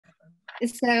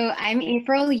So I'm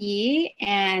April Yee,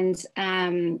 and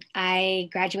I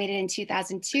graduated in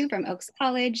 2002 from Oaks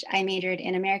College. I majored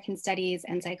in American Studies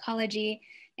and Psychology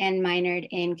and minored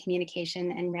in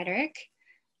Communication and Rhetoric.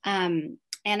 And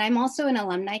I'm also an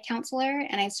alumni counselor,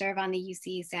 and I serve on the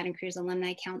UC Santa Cruz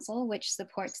Alumni Council, which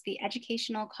supports the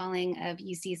educational calling of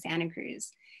UC Santa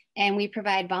Cruz. And we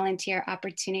provide volunteer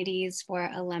opportunities for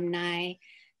alumni.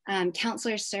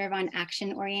 Counselors serve on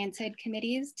action-oriented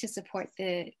committees to support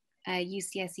the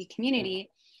UCSC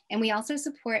community. And we also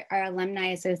support our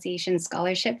Alumni Association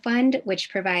Scholarship Fund,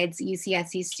 which provides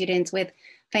UCSC students with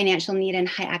financial need and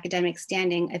high academic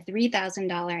standing a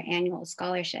 $3,000 annual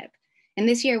scholarship. And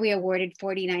this year we awarded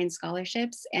 49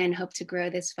 scholarships and hope to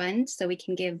grow this fund so we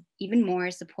can give even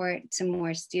more support to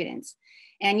more students.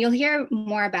 And you'll hear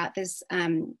more about this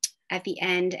at the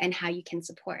end and how you can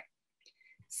support.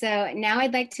 So now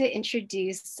I'd like to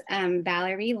introduce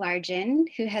Valerie Largen,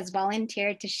 who has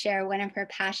volunteered to share one of her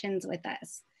passions with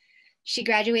us. She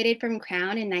graduated from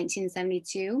Crown in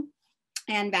 1972,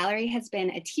 and Valerie has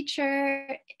been a teacher,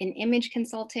 an image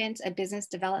consultant, a business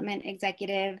development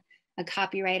executive, a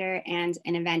copywriter, and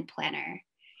an event planner.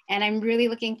 And I'm really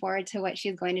looking forward to what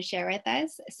she's going to share with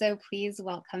us. So please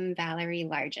welcome Valerie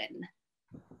Largen.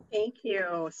 Thank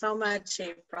you so much,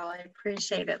 April. I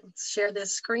appreciate it. Let's share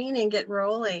this screen and get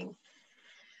rolling.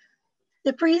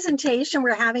 The presentation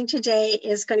we're having today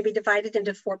is going to be divided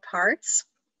into 4 parts.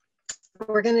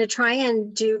 We're going to try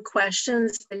and do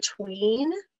questions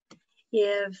between,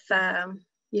 if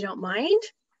you don't mind.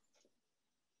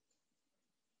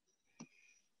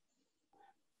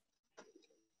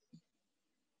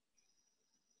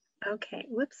 Okay,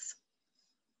 whoops.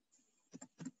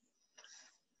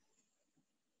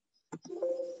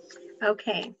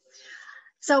 Okay,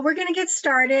 so we're going to get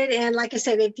started. And like I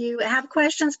said, if you have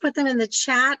questions, put them in the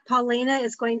chat. Paulina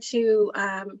is going to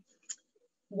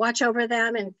watch over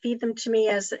them and feed them to me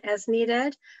as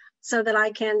needed so that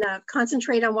I can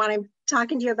concentrate on what I'm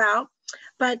talking to you about.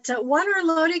 But what are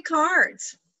loaded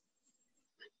cards?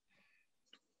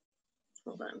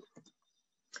 Hold on.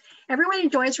 Everyone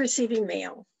enjoys receiving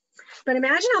mail, but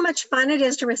imagine how much fun it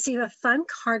is to receive a fun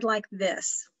card like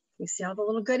this. You see all the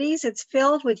little goodies? It's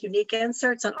filled with unique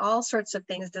inserts and all sorts of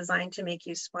things designed to make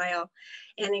you smile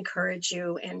and encourage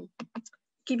you and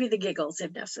give you the giggles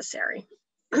if necessary.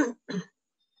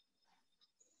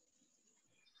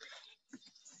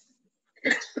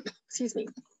 Excuse me.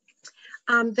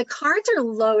 The cards are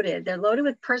loaded. They're loaded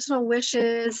with personal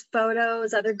wishes,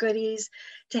 photos, other goodies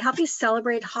to help you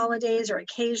celebrate holidays or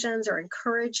occasions or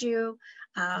encourage you.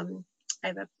 I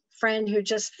have a friend who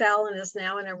just fell and is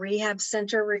now in a rehab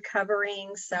center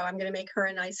recovering. So I'm going to make her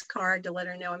a nice card to let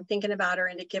her know I'm thinking about her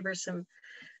and to give her some,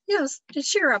 you know, to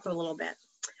cheer her up a little bit.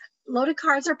 Loaded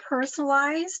cards are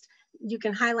personalized. You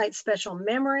can highlight special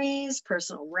memories,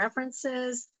 personal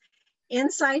references,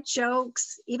 inside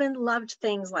jokes, even loved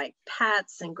things like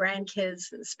pets and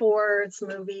grandkids and sports,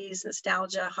 movies,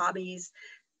 nostalgia, hobbies.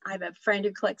 I have a friend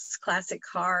who collects classic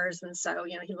cars, and so,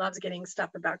 you know, he loves getting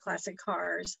stuff about classic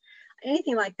cars.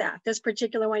 Anything like that. This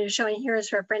particular one you're showing here is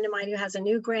for a friend of mine who has a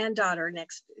new granddaughter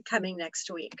coming next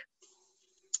week.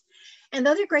 And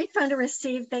though they're great fun to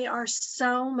receive, they are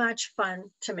so much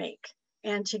fun to make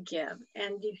and to give.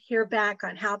 And you hear back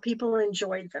on how people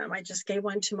enjoyed them. I just gave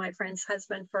one to my friend's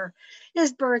husband for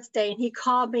his birthday, and he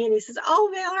called me and he says, "Oh,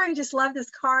 Valerie, I just love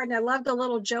this card, and I love the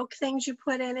little joke things you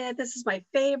put in it. This is my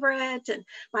favorite." And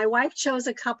my wife chose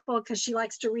a couple because she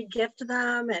likes to re-gift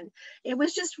them. And it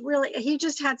was just really, he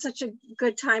just had such a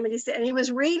good time. And he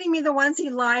was reading me the ones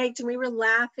he liked, and we were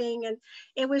laughing, and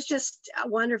it was just a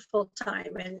wonderful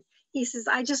time. And he says,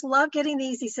 "I just love getting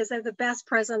these." He says, "They're the best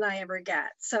present I ever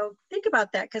get." So think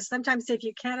about that, because sometimes if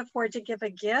you can't afford to give a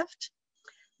gift,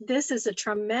 this is a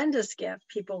tremendous gift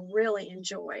people really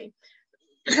enjoy.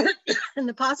 And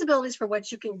the possibilities for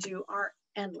what you can do are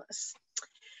endless.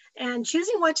 And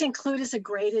choosing what to include is a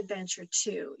great adventure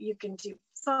too. You can do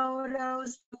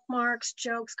photos, bookmarks,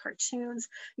 jokes, cartoons.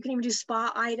 You can even do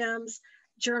spa items,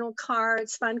 journal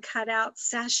cards, fun cutouts,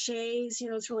 sachets. You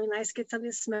know, it's really nice to get something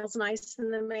that smells nice in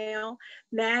the mail.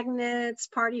 Magnets,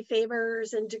 party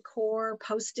favors and decor,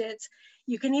 Post-its.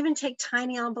 You can even take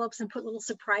tiny envelopes and put little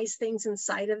surprise things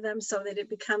inside of them so that it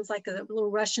becomes like a little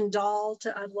Russian doll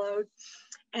to unload.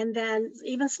 And then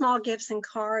even small gifts and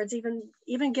cards,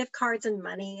 even gift cards and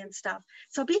money and stuff.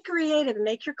 So be creative and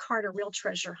make your card a real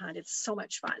treasure hunt. It's so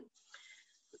much fun.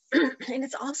 And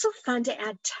it's also fun to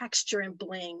add texture and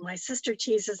bling. My sister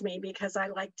teases me because I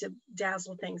like to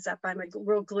dazzle things up. I'm a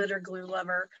real glitter glue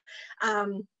lover.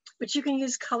 But you can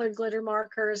use colored glitter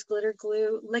markers, glitter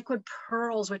glue, liquid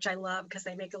pearls, which I love because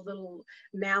they make a little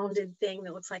mounded thing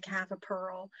that looks like half a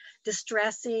pearl,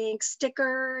 distress ink,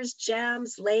 stickers,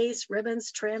 gems, lace,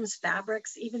 ribbons, trims,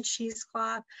 fabrics, even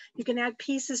cheesecloth. You can add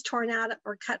pieces torn out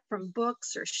or cut from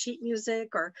books or sheet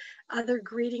music or other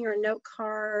greeting or note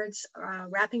cards,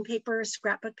 wrapping paper,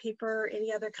 scrapbook paper,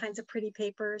 any other kinds of pretty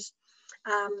papers.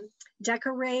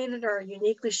 Decorated or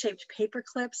uniquely shaped paper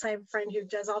clips. I have a friend who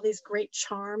does all these great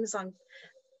charms on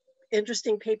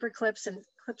interesting paper clips and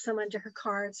clips them onto her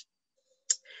cards.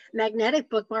 Magnetic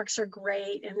bookmarks are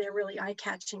great and they're really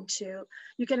eye-catching too.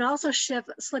 You can also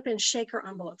slip in shaker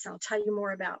envelopes. I'll tell you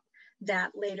more about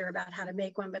that later about how to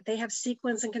make one, but they have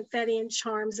sequins and confetti and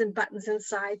charms and buttons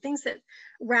inside, things that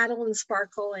rattle and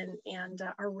sparkle and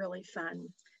are really fun.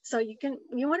 So you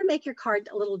want to make your card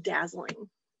a little dazzling.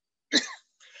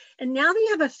 And now that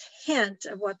you have a hint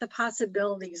of what the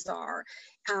possibilities are,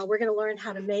 we're going to learn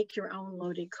how to make your own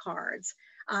loaded cards.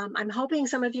 I'm hoping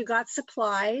some of you got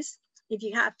supplies. If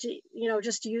you have to,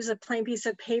 just use a plain piece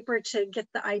of paper to get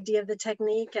the idea of the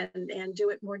technique and do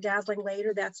it more dazzling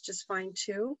later, that's just fine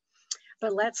too.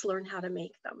 But let's learn how to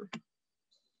make them.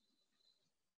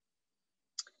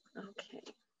 Okay.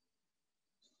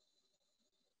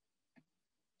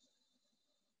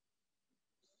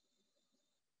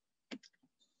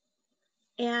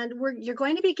 And you're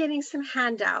going to be getting some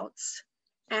handouts,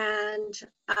 and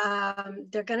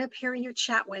they're going to appear in your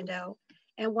chat window.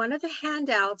 And one of the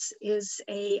handouts is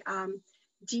a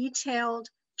detailed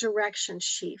direction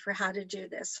sheet for how to do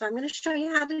this. So I'm going to show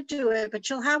you how to do it, but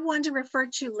you'll have one to refer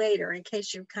to later in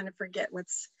case you kind of forget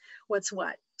what's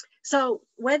what. So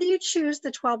whether you choose the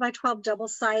 12 by 12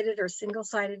 double-sided or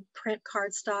single-sided print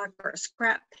cardstock or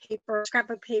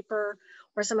scrapbook paper,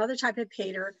 or some other type of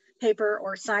paper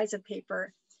or size of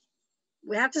paper,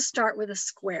 we have to start with a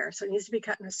square. So it needs to be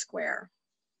cut in a square.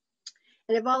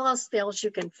 And if all else fails, you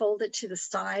can fold it to the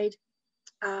side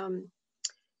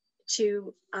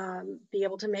to be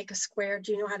able to make a square.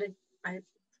 Do you know how to,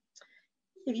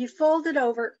 if you fold it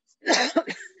over,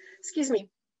 excuse me,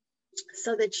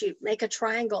 so that you make a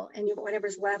triangle and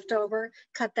whatever's left over,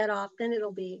 cut that off, then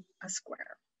it'll be a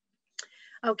square.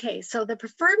 Okay, so the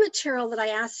preferred material that I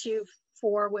asked you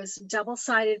for was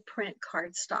double-sided print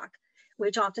cardstock,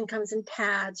 which often comes in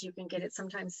pads. You can get it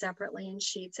sometimes separately in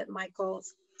sheets at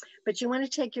Michael's, but you want to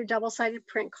take your double-sided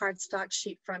print cardstock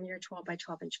sheet from your 12 by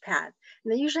 12 inch pad.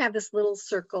 And they usually have this little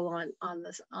circle on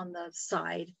the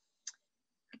side.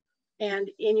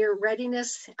 And in your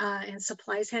readiness and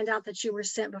supplies handout that you were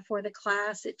sent before the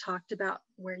class, it talked about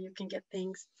where you can get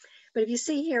things. But if you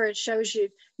see here, it shows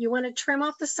you want to trim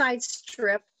off the side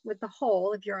strip with the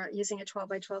hole if you're using a 12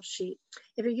 by 12 sheet.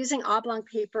 If you're using oblong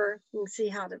paper, you can see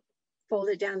how to fold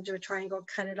it down into a triangle,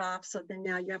 cut it off. So then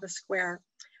now you have a square.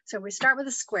 So we start with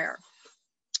a square.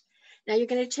 Now you're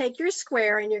going to take your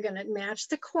square and you're going to match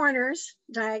the corners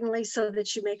diagonally so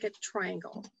that you make a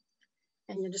triangle.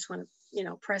 And you just want to,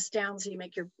 press down so you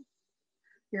make your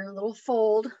little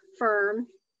fold firm.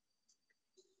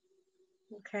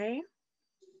 Okay.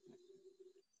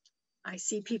 I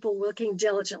see people working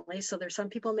diligently, so there's some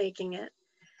people making it.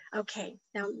 Okay,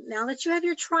 now that you have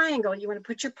your triangle, you want to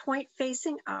put your point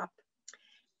facing up.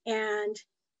 And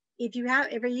if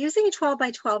you're using a 12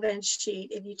 by 12 inch sheet,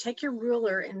 if you take your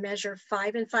ruler and measure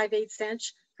 5 5/8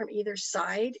 inch from either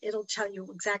side, it'll tell you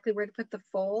exactly where to put the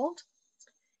fold.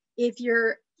 If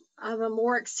you're of a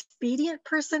more expedient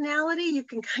personality, you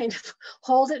can kind of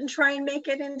hold it and try and make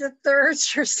it into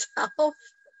thirds yourself.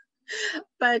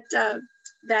 But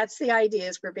that's the idea,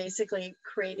 is we're basically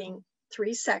creating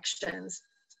 3 sections,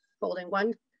 folding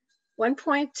one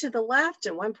point to the left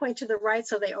and 1 point to the right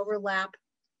so they overlap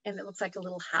and it looks like a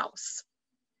little house.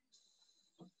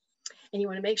 And you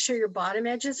want to make sure your bottom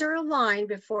edges are aligned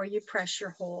before you press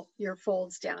your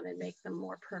folds down and make them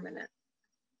more permanent.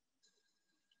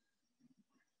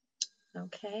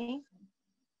 Okay.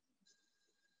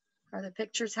 Are the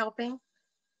pictures helping?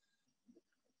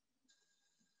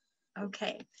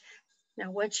 Okay. Now,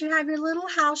 once you have your little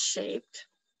house shaped,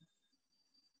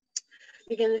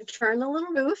 you're going to turn the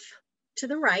little roof to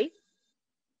the right.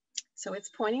 So it's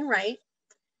pointing right.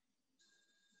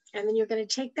 And then you're going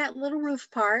to take that little roof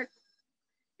part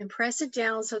and press it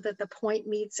down so that the point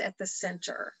meets at the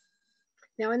center.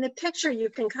 Now in the picture, you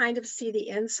can kind of see the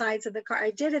insides of the car.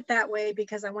 I did it that way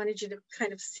because I wanted you to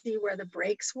kind of see where the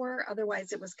brakes were.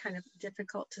 Otherwise, it was kind of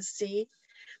difficult to see.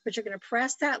 But you're going to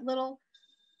press that little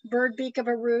bird beak of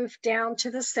a roof down to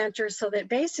the center so that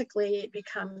basically it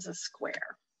becomes a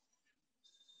square.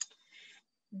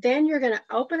 Then you're going to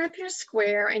open up your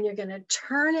square and you're going to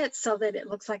turn it so that it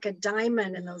looks like a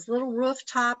diamond, and those little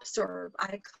rooftops, or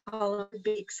I call them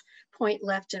beaks, point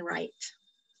left and right.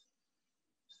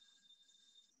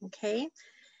 Okay.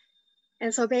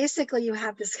 And so basically you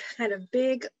have this kind of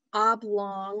big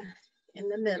oblong in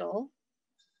the middle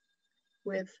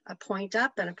with a point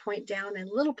up and a point down and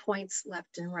little points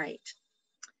left and right.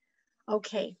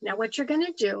 Okay, now what you're going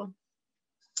to do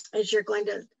is you're going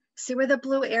to see where the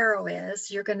blue arrow is.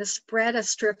 You're going to spread a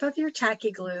strip of your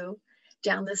tacky glue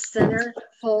down the center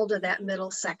fold of that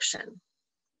middle section.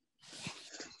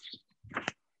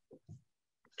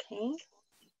 Okay.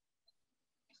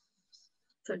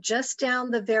 So just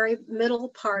down the very middle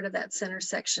part of that center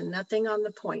section, nothing on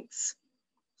the points.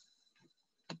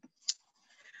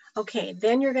 Okay,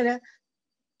 then you're going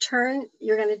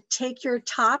to take your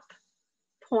top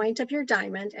point of your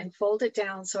diamond and fold it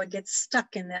down so it gets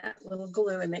stuck in that little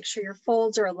glue, and make sure your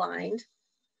folds are aligned.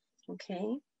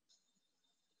 Okay.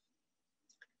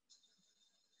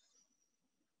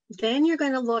 Then you're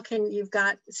going to look, and you've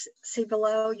got, see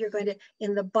below, you're going to,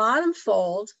 in the bottom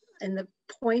fold, in the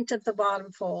point of the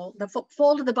bottom fold, the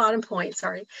fold of the bottom point,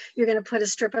 sorry, you're going to put a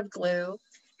strip of glue,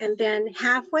 and then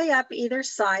halfway up either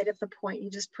side of the point, you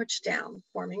just push down,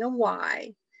 forming a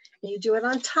Y. And you do it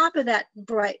on top of that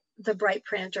the bright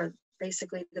print, or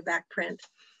basically the back print.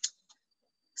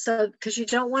 So, because you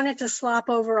don't want it to slop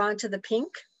over onto the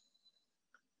pink,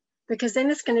 because then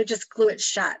it's going to just glue it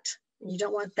shut. You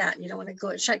don't want that. You don't want to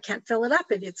glue it shut. Can't fill it up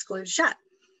if it's glued shut.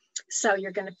 So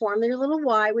you're going to form your little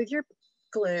Y with your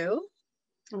glue.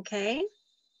 Okay.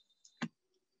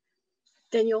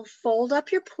 Then you'll fold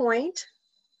up your point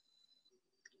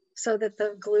so that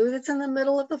the glue that's in the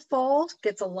middle of the fold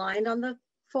gets aligned on the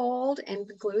fold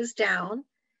and glues down.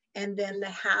 And then the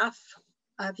half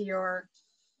of your,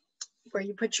 where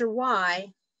you put your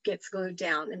Y, gets glued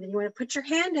down. And then you want to put your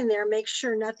hand in there, make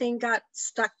sure nothing got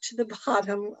stuck to the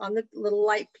bottom on the little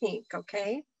light pink,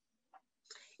 okay?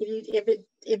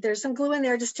 If there's some glue in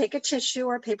there, just take a tissue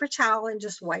or a paper towel and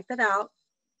just wipe it out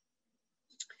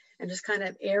and just kind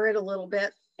of air it a little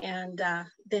bit, and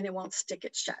then it won't stick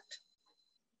it shut.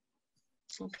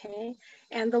 Okay,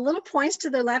 and the little points to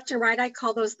the left and right, I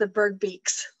call those the bird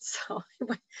beaks. So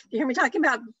if you hear me talking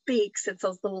about beaks, it's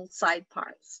those little side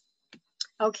parts.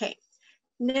 Okay,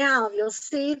 now you'll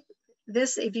see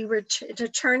this, if you were to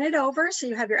turn it over, so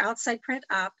you have your outside print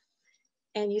up,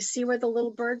 and you see where the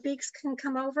little bird beaks can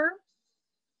come over.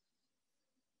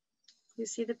 You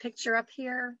see the picture up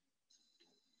here?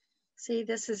 See,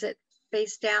 this is it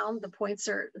face down. The points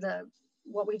are,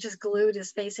 what we just glued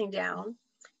is facing down.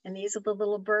 And these are the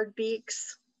little bird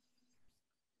beaks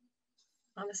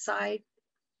on the side.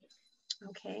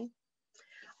 Okay.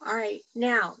 All right.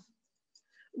 Now,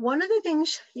 one of the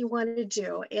things you want to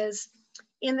do is,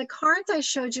 in the cards I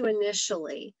showed you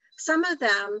initially, some of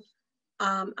them,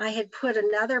 I had put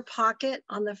another pocket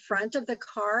on the front of the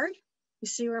card. You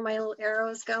see where my little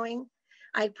arrow is going?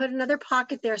 I put another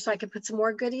pocket there so I could put some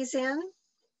more goodies in.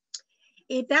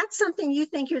 If that's something you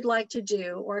think you'd like to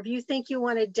do, or if you think you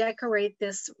want to decorate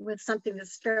this with something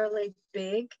that's fairly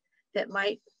big, that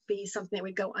might be something that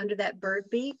would go under that bird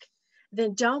beak,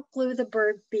 then don't glue the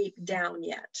bird beak down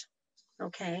yet,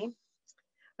 okay?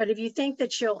 But if you think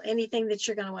that anything that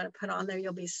you're going to want to put on there,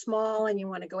 you'll be small and you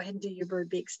want to go ahead and do your bird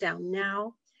beaks down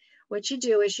now, what you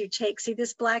do is you take, see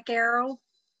this black arrow?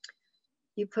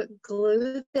 You put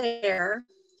glue there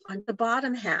on the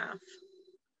bottom half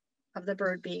of the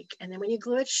bird beak, and then when you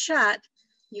glue it shut,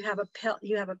 you have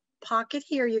a pocket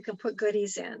here you can put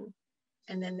goodies in,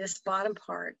 and then this bottom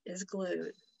part is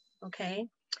glued. Okay,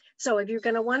 so if you're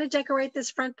going to want to decorate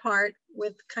this front part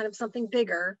with kind of something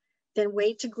bigger, then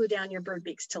wait to glue down your bird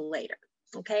beaks till later.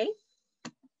 Okay,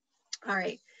 all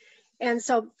right. And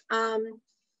so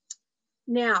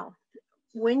now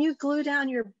when you glue down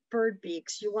your bird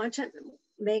beaks, you want to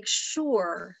make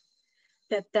sure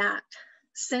that that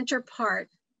center part,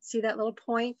 see that little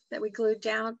point that we glued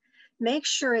down? Make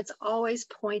sure it's always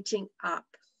pointing up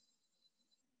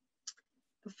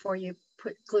before you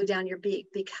glue down your beak,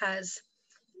 because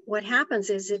what happens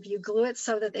is if you glue it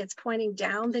so that it's pointing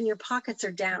down, then your pockets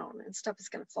are down and stuff is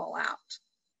going to fall out.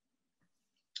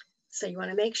 So you want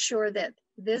to make sure that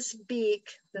this beak,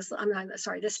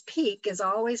 this peak is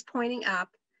always pointing up,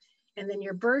 and then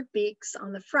your bird beaks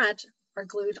on the front are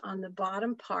glued on the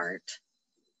bottom part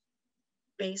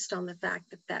based on the fact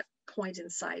that that point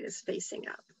inside is facing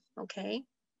up. Okay.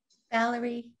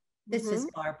 Valerie, this is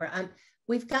Barbara.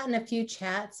 We've gotten a few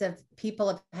chats of people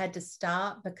have had to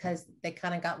stop because they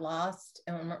kind of got lost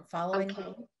and weren't following.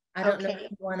 Okay. I don't know if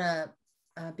you want to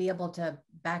be able to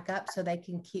back up so they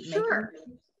can keep making.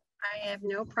 I have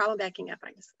no problem backing up,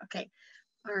 I guess. Okay,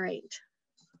 all right.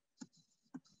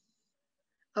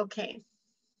 Okay,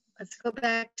 let's go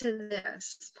back to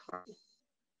this part.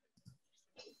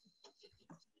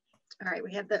 All right,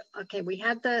 we have the, okay, we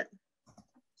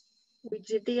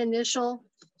did the initial,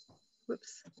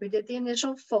 whoops, we did the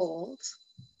initial folds.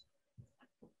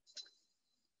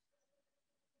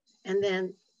 And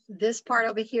then this part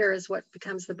over here is what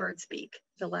becomes the bird's beak,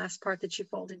 the last part that you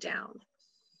folded down.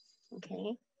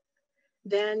 Okay,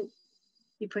 then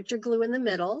you put your glue in the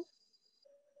middle,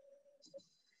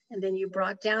 and then you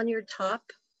brought down your top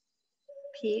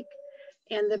peak,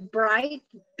 and the bright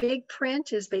big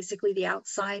print is basically the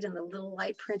outside and the little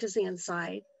light print is the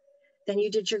inside. Then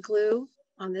you did your glue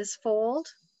on this fold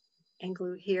and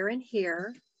glue here and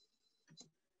here.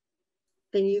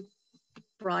 Then you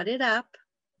brought it up,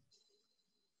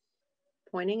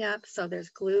 pointing up. So there's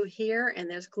glue here and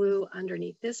there's glue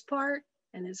underneath this part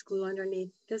and there's glue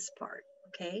underneath this part,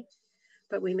 okay?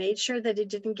 But we made sure that it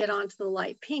didn't get onto the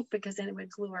light pink because then it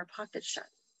would glue our pocket shut,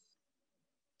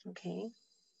 okay?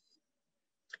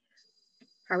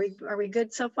 Are we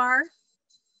good so far?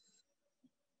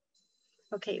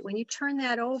 Okay, when you turn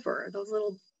that over, those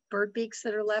little bird beaks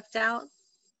that are left out,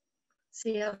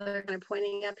 see how they're kind of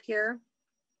pointing up here?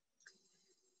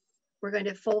 We're going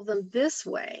to fold them this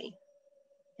way,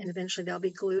 and eventually they'll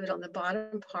be glued on the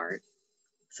bottom part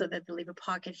so that they'll leave a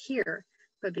pocket here.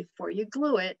 But before you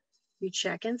glue it, you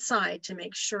check inside to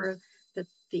make sure that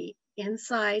the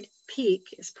inside peak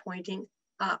is pointing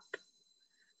up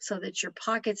so that your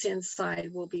pockets inside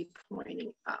will be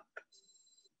pointing up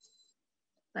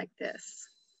like this.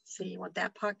 So you want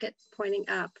that pocket pointing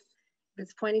up. If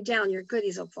it's pointing down, your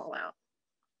goodies will fall out,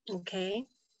 okay?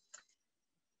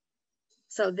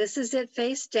 So this is it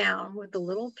face down with the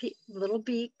little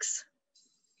beaks,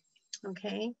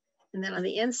 okay? And then on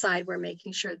the inside, we're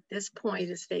making sure this point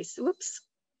is face, whoops.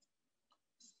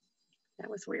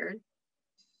 That was weird.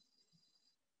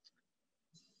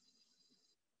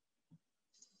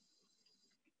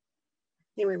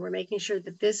 Anyway, we're making sure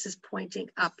that this is pointing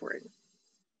upward,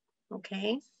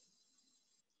 okay?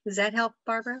 Does that help,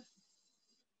 Barbara?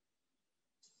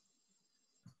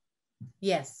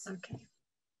 Yes. Okay,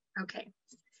 okay.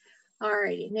 All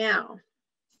righty, now.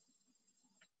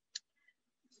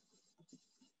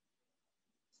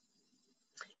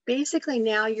 Basically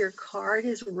now your card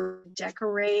is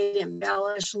decorated,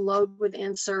 embellished, loaded with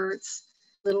inserts,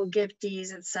 little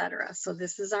gifties, etc. So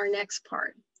this is our next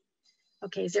part.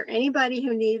 Okay, is there anybody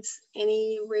who needs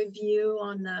any review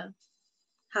on the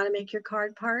how to make your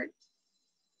card part?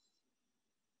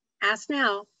 Ask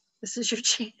now, this is your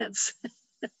chance.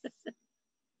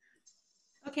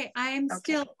 Okay, I'm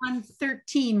still on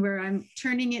 13 where I'm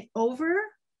turning it over.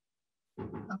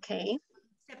 Okay.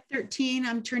 Step 13,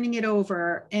 I'm turning it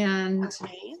over and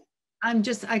okay.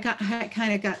 I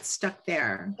kind of got stuck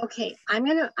there. Okay, I'm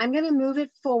gonna move it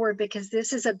forward because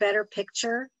this is a better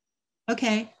picture.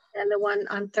 Okay. Than the one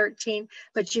on 13,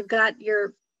 but you've got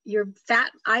your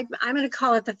fat, I'm gonna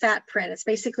call it the fat print. It's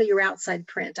basically your outside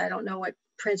print. I don't know what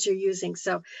prints you're using.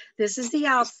 So this is the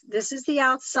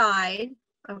outside.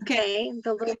 Okay,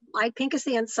 the little light pink is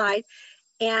the inside.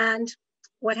 And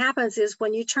what happens is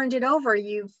when you turned it over,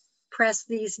 you press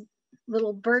these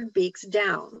little bird beaks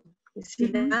down. You see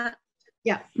that?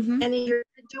 Yeah. And then you're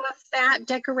gonna do a fat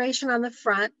decoration on the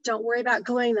front. Don't worry about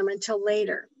gluing them until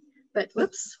later. But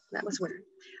whoops, that was weird.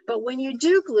 But when you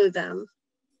do glue them,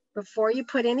 before you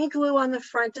put any glue on the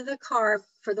front of the card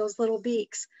for those little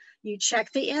beaks, you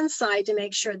check the inside to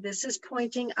make sure this is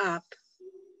pointing up.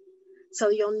 So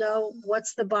you'll know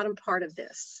what's the bottom part of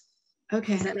this.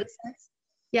 Okay. Does that make sense?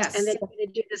 Yes. And then you're going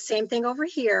to do the same thing over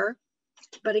here.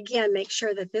 But again, make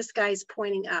sure that this guy's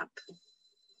pointing up.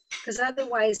 Because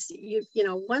otherwise, you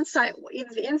know, one side,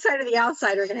 either the inside or the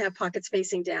outside are going to have pockets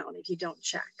facing down if you don't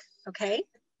check. Okay?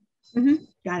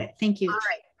 Got it. Thank you. All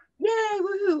right. Yay,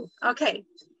 woohoo. Okay.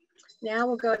 Now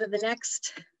we'll go to the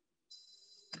next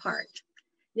part.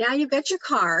 Now you've got your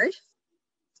card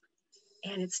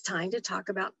and it's time to talk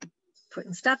about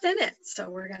putting stuff in it. So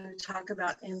we're going to talk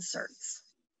about inserts.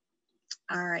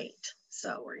 All right.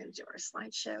 So we're going to do our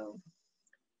slideshow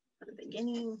at the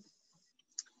beginning.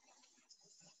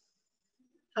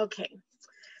 Okay.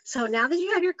 So now that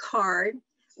you have your card,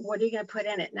 what are you going to put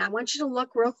in it? Now I want you to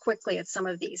look real quickly at some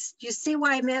of these. Do you see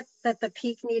why I meant that the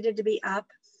peak needed to be up?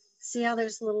 See how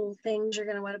there's little things you're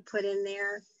going to want to put in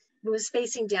there? If it was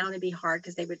facing down, it'd be hard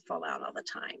because they would fall out all the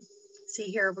time. See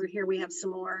here, over here, we have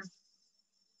some more.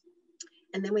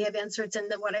 And then we have inserts in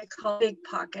the what I call big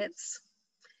pockets.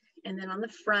 And then on the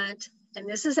front, and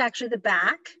this is actually the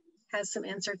back, has some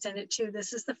inserts in it too.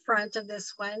 This is the front of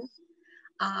this one.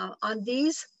 On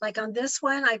these, like on this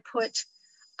one, I put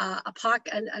a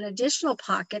pocket, an additional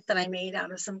pocket that I made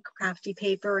out of some crafty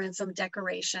paper and some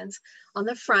decorations on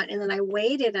the front. And then I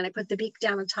weighted and I put the beak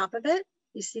down on top of it.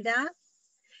 You see that?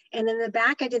 And in the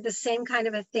back, I did the same kind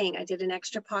of a thing. I did an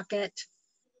extra pocket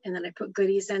and then I put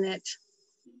goodies in it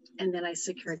and then I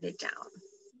secured it down.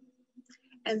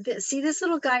 And see this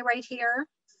little guy right here?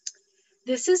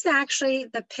 This is actually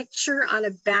the picture on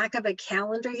the back of a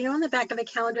calendar. You know, on the back of a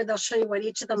calendar, they'll show you what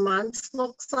each of the months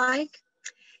looks like.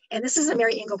 And this is a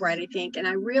Mary Engelbreit, I think. And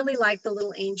I really like the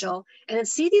little angel. And then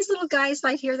see these little guys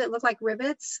right here that look like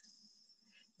rivets?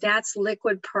 That's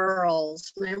liquid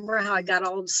pearls. Remember how I got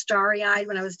all starry-eyed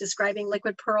when I was describing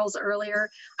liquid pearls earlier?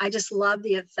 I just love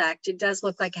the effect. It does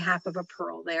look like half of a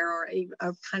pearl there, or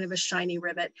a kind of a shiny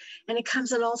rivet. And it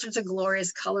comes in all sorts of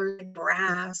glorious colors, like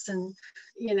brass and,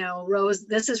 you know, rose.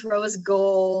 This is rose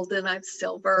gold and I'm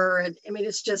silver. And I mean,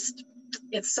 it's just,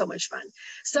 it's so much fun.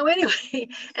 So anyway,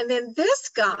 and then this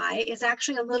guy is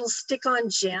actually a little stick-on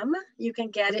gem you can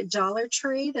get at Dollar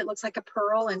Tree that looks like a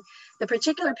pearl. And the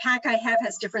particular pack I have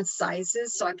has different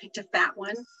sizes. So I picked a fat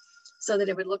one so that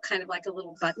it would look kind of like a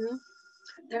little button.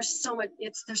 There's so much,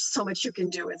 there's so much you can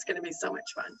do. It's going to be so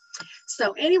much fun.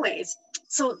 So anyways,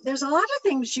 so there's a lot of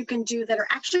things you can do that are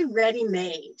actually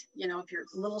ready-made. You know, if you're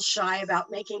a little shy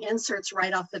about making inserts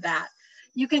right off the bat,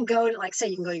 you can go to, like, say,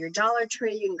 you can go to your Dollar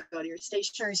Tree, you can go to your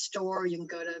stationery store, you can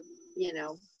go to, you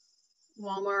know,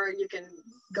 Walmart, you can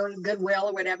go to Goodwill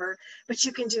or whatever, but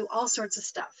you can do all sorts of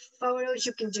stuff. Photos,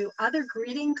 you can do other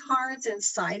greeting cards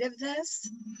inside of this.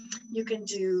 You can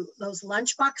do those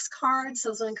lunchbox cards,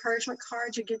 those encouragement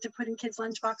cards you get to put in kids'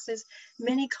 lunchboxes,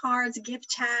 mini cards, gift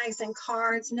tags and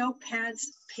cards, notepads,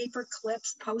 paper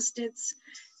clips, Post-its,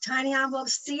 tiny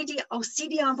envelopes,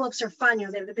 CD envelopes are fun. You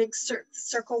know, they have the big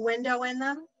circle window in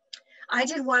them. I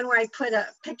did one where I put a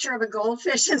picture of a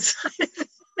goldfish inside of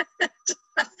it.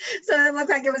 So it looked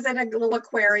like it was in a little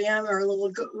aquarium or a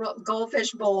little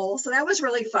goldfish bowl. So that was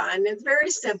really fun. It's very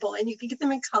simple and you can get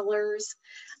them in colors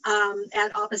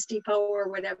at Office Depot or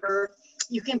whatever.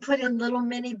 You can put in little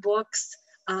mini books.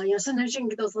 You know, sometimes you can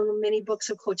get those little mini books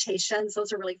of quotations.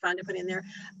 Those are really fun to put in there.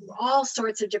 All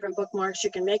sorts of different bookmarks.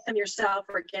 You can make them yourself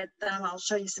or get them. I'll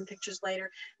show you some pictures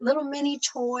later. Little mini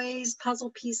toys, puzzle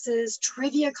pieces,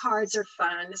 trivia cards are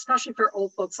fun, especially for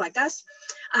old folks like us.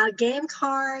 Game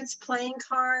cards, playing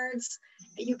cards.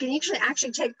 You can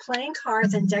actually take playing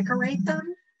cards and decorate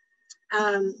them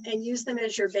and use them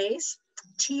as your base.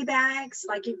 Tea bags,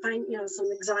 like you find, you know, some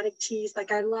exotic teas.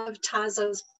 Like I love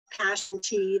Tazo's passion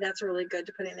tea. That's really good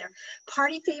to put in there.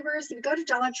 Party favors. If you go to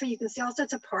Dollar Tree, you can see all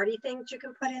sorts of party things you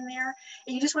can put in there.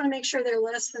 And you just want to make sure they're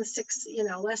less than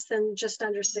less than just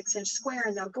under 6-inch square,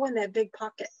 and they'll go in that big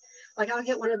pocket. Like I'll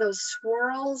get one of those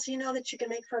swirls, you know, that you can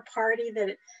make for a party that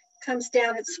it comes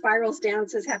down, it spirals down,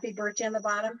 says happy birthday on the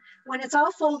bottom. When it's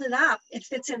all folded up, it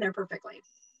fits in there perfectly.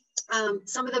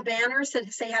 Some of the banners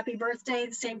that say happy birthday,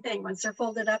 the same thing. Once they're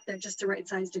folded up, they're just the right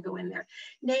size to go in there.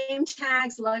 Name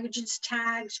tags, luggage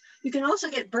tags. You can also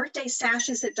get birthday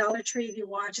sashes at Dollar Tree if you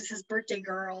watch. It says birthday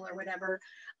girl or whatever.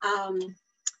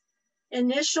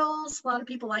 Initials, a lot of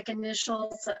people like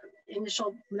initials,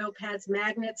 initial notepads,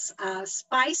 magnets,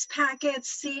 spice packets,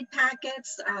 seed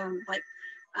packets,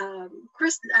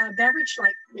 beverage,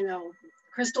 like, you know,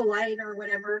 Crystal Light or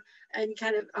whatever, and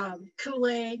kind of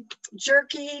Kool-Aid,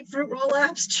 jerky, fruit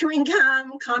roll-ups, chewing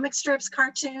gum, comic strips,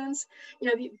 cartoons. You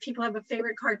know, if people have a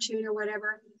favorite cartoon or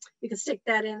whatever, you can stick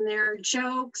that in there.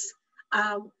 Jokes.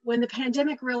 When the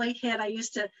pandemic really hit,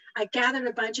 I gathered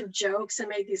a bunch of jokes and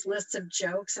made these lists of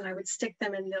jokes, and I would stick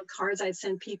them in the cards I'd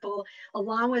send people,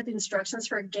 along with instructions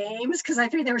for games, because I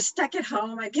figured they were stuck at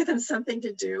home. I'd give them something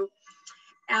to do.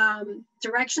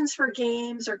 Directions for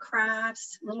games or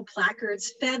crafts, little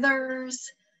placards,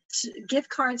 feathers, gift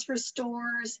cards for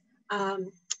stores,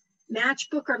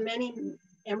 matchbook or mini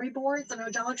emery boards. I know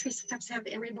Dollar Tree sometimes have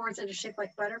emery boards that are shaped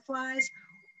like butterflies.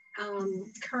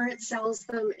 Current sells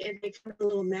them, and they come with a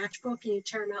little matchbook, and you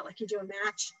tear them out like you do a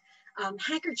match.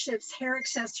 Handkerchiefs, hair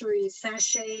accessories,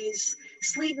 sachets,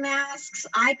 sleep masks,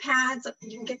 iPads.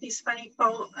 You can get these funny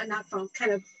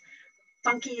kind of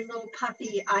funky little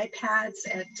puffy iPads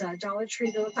at Dollar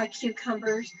Tree that look like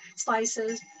cucumber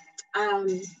slices.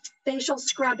 Facial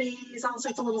scrubbies, all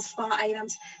sorts of little spa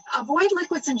items. Avoid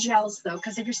liquids and gels though,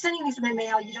 because if you're sending these in the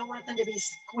mail, you don't want them to be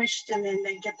squished and then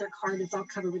they get their card, it's all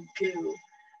covered with goo.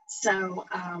 So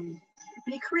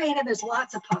be creative, there's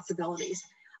lots of possibilities.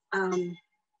 Let's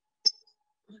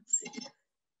see.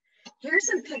 Here's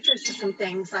some pictures of some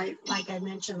things like I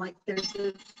mentioned, like there's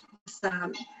this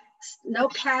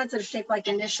notepads that are shaped like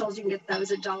initials. You can get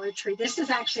those at Dollar Tree. This is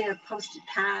actually a Post-it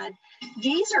pad.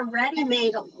 These are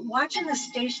ready-made. Watching the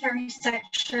stationery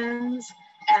sections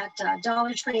at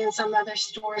Dollar Tree and some other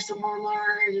stores, the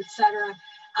Walmart, etc.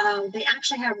 They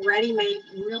actually have ready-made,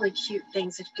 really cute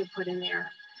things that you can put in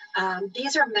there.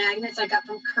 These are magnets I got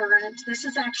from Current. This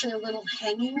is actually a little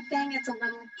hanging thing. It's a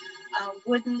little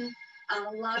wooden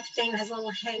love thing. It has a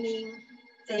little hanging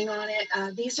thing on it.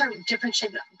 These are different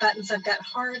shaped buttons. I've got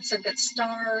hearts, I've got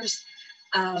stars.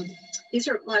 These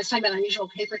are, when I was talking about unusual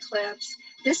paper clips.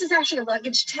 This is actually a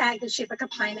luggage tag that's shaped like a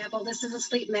pineapple. This is a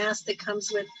sleep mask that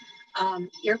comes with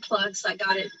earplugs I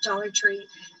got at Dollar Tree.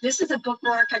 This is a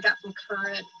bookmark I got from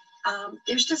Current.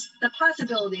 There's just, the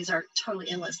possibilities are totally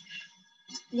endless.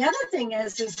 The other thing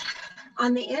is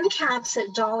on the end caps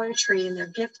at Dollar Tree in their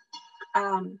gift,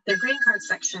 their green card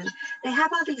section, they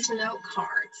have all these note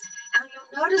cards. And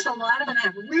you'll notice a lot of them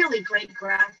have really great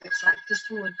graphics, like this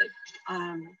one with the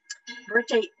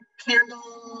birthday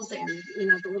candles and, you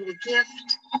know, the little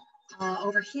gift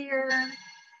over here.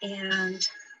 And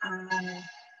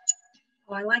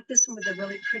oh, I like this one with a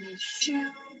really pretty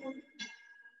shoe.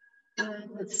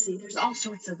 Let's see, there's all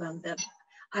sorts of them.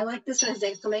 I like this one as the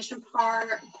exclamation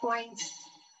points.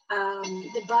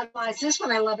 The butterflies, this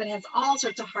one I love. It has all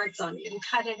sorts of hearts on it. You can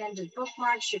cut it into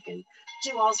bookmarks. You can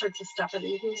do all sorts of stuff with it.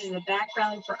 You can use it as a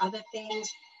background for other things.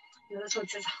 You know, this one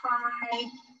says hi.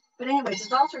 But anyways,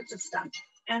 there's all sorts of stuff.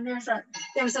 And there's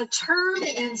a term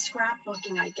in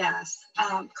scrapbooking, I guess,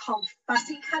 called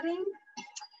fussy cutting.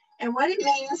 And what it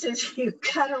means is you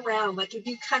cut around, like if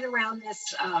you cut around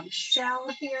this shell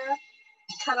here,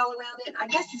 cut all around it. I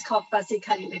guess it's called fussy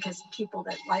cutting because people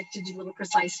that like to do little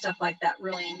precise stuff like that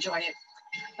really enjoy it.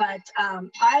 But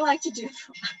I like to do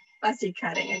fussy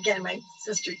cutting. Again, my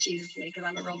sister teases me because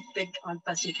I'm a real big on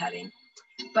fussy cutting.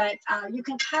 But you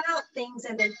can cut out things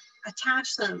and then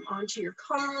attach them onto your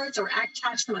cards or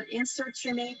attach them on inserts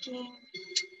you're making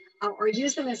or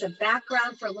use them as a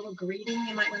background for a little greeting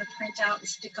you might want to print out and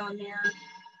stick on there.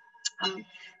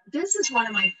 This is one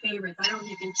of my favorites. I don't know if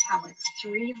you can tell. It's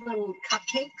 3 little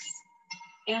cupcakes.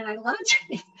 And I love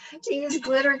to use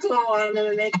glitter glue on them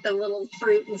and make the little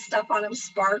fruit and stuff on them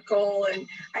sparkle. And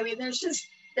I mean, there's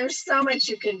so much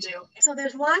you can do. So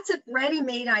there's lots of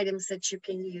ready-made items that you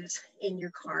can use in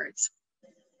your cards.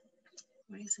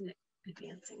 Why isn't it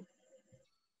advancing?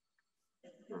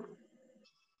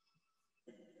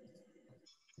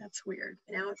 That's weird.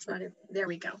 Now it's not, there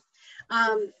we go.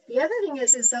 The other thing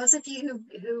is those of you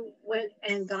who went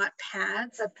and got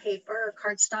pads of paper or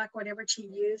cardstock, whatever to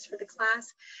use for the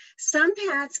class, some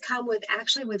pads come with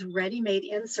actually with ready-made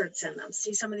inserts in them.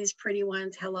 See some of these pretty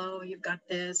ones. Hello, you've got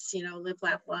this, you know, live,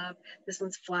 laugh, love. This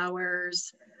one's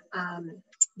flowers.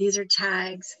 These are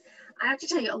tags. I have to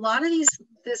tell you, a lot of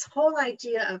this whole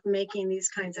idea of making these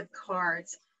kinds of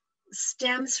cards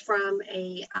stems from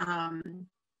a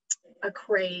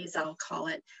craze, I'll call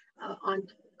it,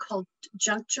 called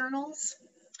junk journals,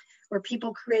 where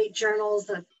people create journals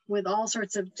with all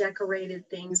sorts of decorated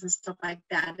things and stuff like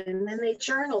that, and then they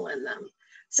journal in them.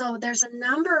 So there's a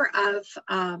number of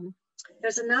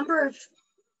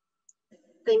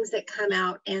things that come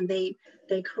out, and they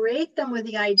create them with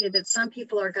the idea that some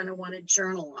people are going to want to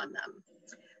journal on them.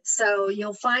 So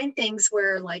you'll find things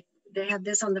where, like, they have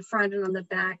this on the front and on the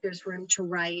back, there's room to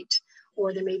write,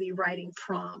 or they may be writing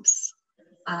prompts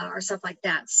or stuff like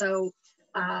that. So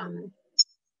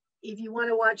if you want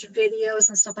to watch videos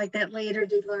and stuff like that later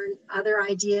to learn other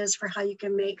ideas for how you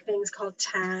can make things called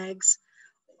tags,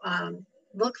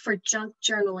 look for junk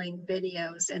journaling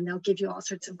videos and they'll give you all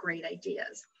sorts of great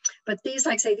ideas. But these,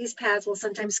 like I say, these pads will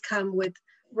sometimes come with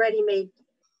ready-made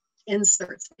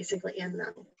inserts basically in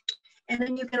them. And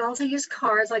then you can also use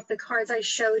cards like the cards I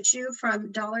showed you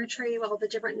from Dollar Tree, all the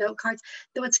different note cards.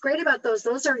 What's great about those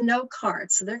are note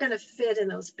cards. So they're going to fit in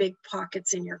those big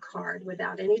pockets in your card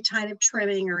without any kind of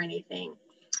trimming or anything.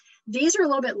 These are a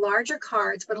little bit larger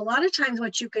cards, but a lot of times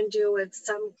what you can do with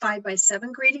some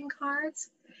 5x7 greeting cards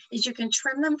is you can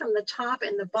trim them from the top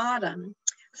and the bottom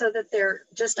so that they're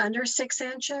just under 6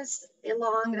 inches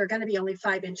long. They're going to be only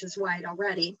 5 inches wide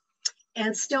already,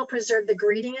 and still preserve the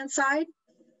greeting inside.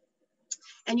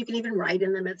 And you can even write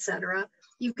in them, etc.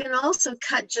 You can also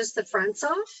cut just the fronts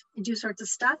off and do sorts of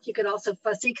stuff. You could also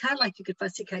fussy cut, like you could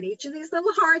fussy cut each of these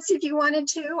little hearts if you wanted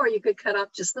to, or you could cut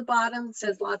off just the bottom. It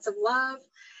says lots of love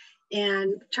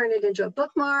and turn it into a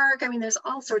bookmark. I mean, there's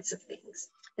all sorts of things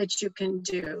that you can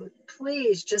do.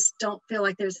 Please just don't feel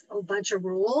like there's a bunch of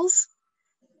rules.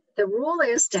 The rule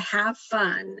is to have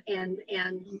fun and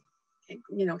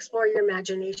you know, explore your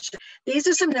imagination. These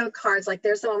are some note cards, like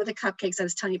there's the one with the cupcakes I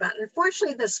was telling you about. And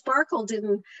unfortunately, the sparkle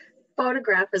didn't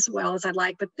photograph as well as I'd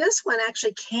like, but this one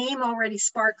actually came already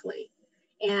sparkly.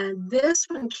 And this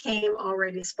one came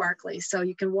already sparkly. So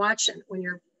you can watch it when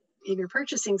you're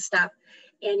purchasing stuff,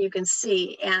 and you can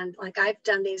see. And like I've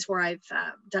done these where I've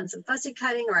done some fussy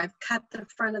cutting, or I've cut the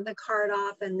front of the card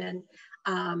off, and then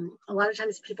a lot of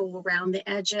times people will round the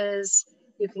edges.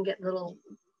 You can get little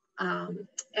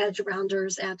edge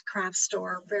rounders at the craft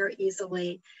store very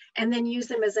easily, and then use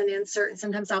them as an insert. And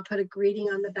sometimes I'll put a greeting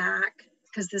on the back,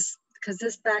 because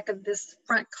this back of this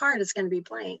front card is going to be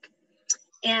blank.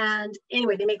 And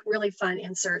anyway, they make really fun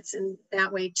inserts, and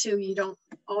that way too, you don't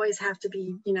always have to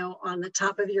be, you know, on the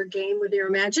top of your game with your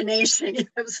imagination. You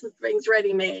have some things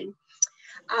ready-made.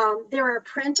 There are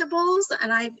printables,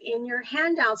 and in your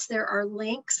handouts, there are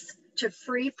links to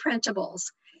free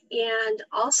printables. And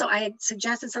also I had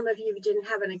suggested some of you who didn't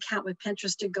have an account with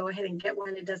Pinterest to go ahead and get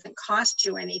one. It doesn't cost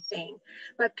you anything.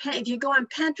 But if you go on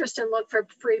Pinterest and look for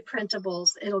free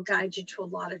printables, it'll guide you to a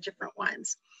lot of different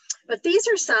ones. But these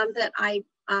are some that I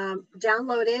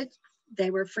downloaded.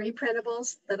 They were free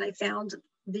printables that I found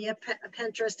via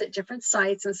Pinterest at different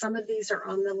sites. And some of these are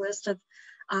on the list of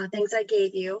things I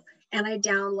gave you. And I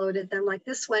downloaded them. Like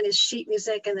this one is sheet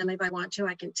music. And then if I want to,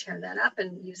 I can tear that up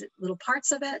and use little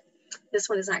parts of it. This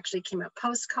one actually came out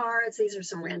postcards. These are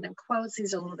some random quotes.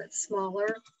 These are a little bit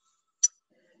smaller.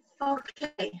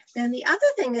 Okay, then the other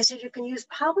thing is that you can use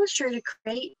Publisher to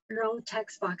create your own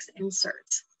text box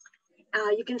inserts.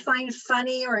 You can find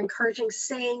funny or encouraging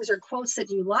sayings or quotes that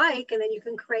you like, and then you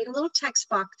can create a little text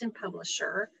box in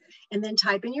Publisher, and then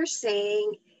type in your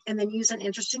saying, and then use an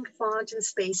interesting font and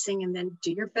spacing, and then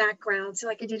do your background. So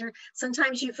like I did,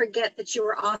 sometimes you forget that you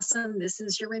were awesome. This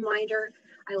is your reminder.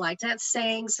 I like that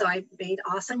saying, so I made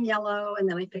awesome yellow, and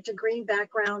then I picked a green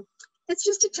background. It's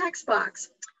just a text box,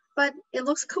 but it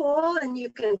looks cool, and you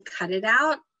can cut it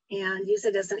out and use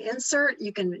it as an insert.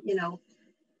 You can, you know,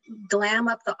 glam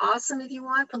up the awesome if you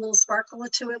want, put a little sparkle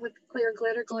to it with clear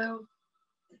glitter glue.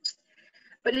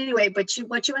 But anyway, what you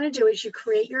want to do is you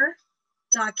create your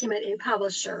document in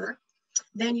Publisher,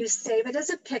 then you save it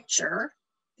as a picture,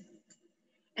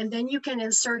 and then you can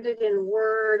insert it in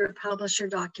Word or Publisher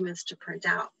documents to print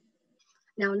out.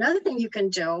 Now, another thing you can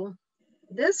do,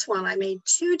 this one, I made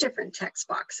 2 different text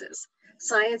boxes.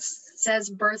 Science says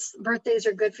birthdays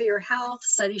are good for your health.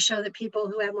 Studies show that people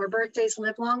who have more birthdays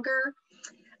live longer.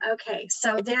 Okay,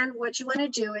 so then what you want to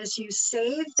do is you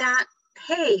save that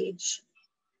page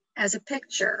as a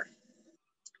picture.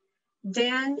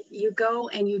 Then you go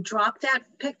and you drop that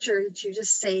picture that you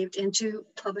just saved into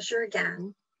Publisher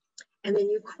again, and then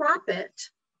you crop it,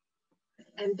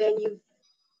 and then you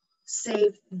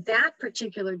save that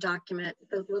particular document,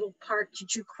 the little part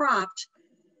that you cropped,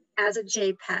 as a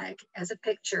JPEG, as a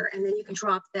picture, and then you can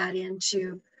drop that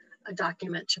into a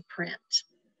document to print.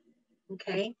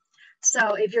 Okay,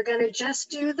 so if you're going to just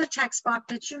do the text box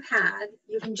that you had,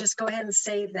 you can just go ahead and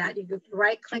save that. You can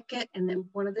right click it, and then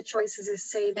one of the choices is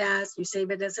save as. You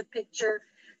save it as a picture.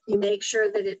 You make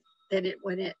sure that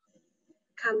when it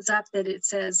comes up that it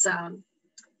says,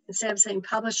 instead of saying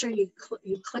Publisher, you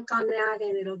click on that,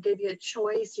 and it'll give you a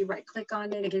choice. You right click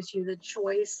on it, it gives you the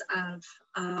choice of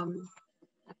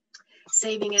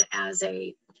saving it as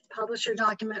a Publisher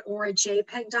document or a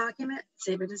JPEG document.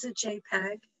 Save it as a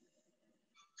JPEG.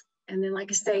 And then,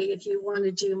 like I say, if you want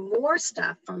to do more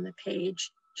stuff on the page,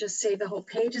 just save the whole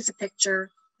page as a picture,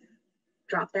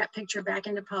 drop that picture back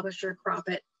into Publisher, crop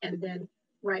it, and then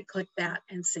right click that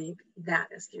and save that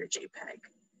as your JPEG.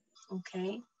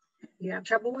 Okay, if you have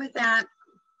trouble with that,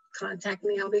 contact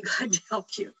me, I'll be glad to help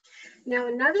you. Now,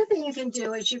 another thing you can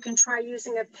do is you can try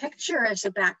using a picture as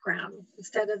a background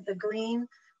instead of the green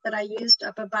that I used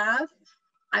up above.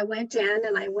 I went in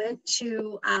and I went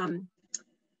to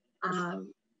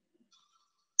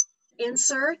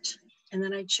insert, and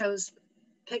then I chose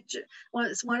picture. Well,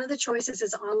 it's one of the choices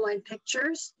is online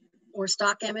pictures or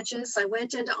stock images. So I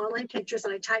went into online pictures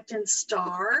and I typed in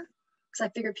star, because I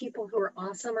figured people who are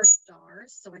awesome are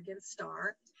stars, so I get a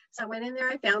star. So I went in there,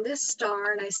 I found this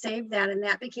star, and I saved that, and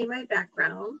that became my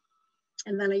background.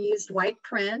 And then I used white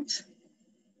print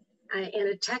in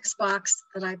a text box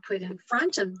that I put in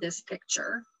front of this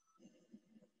picture.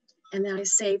 And then I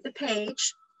saved the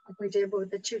page, like we did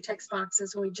with the 2 text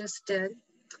boxes we just did.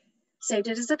 Saved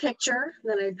it as a picture,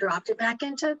 then I dropped it back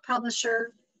into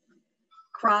Publisher,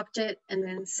 cropped it, and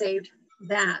then saved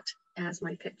that as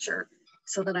my picture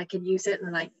so that I could use it. And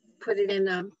then I put it in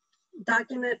a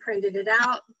document, printed it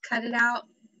out, cut it out.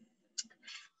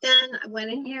 Then I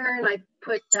went in here and I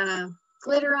put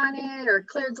glitter on it, or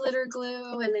clear glitter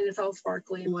glue, and then it's all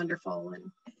sparkly and wonderful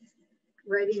and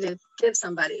ready to give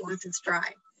somebody once it's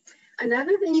dry.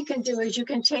 Another thing you can do is you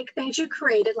can take things you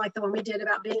created, like the one we did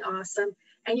about being awesome,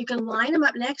 and you can line them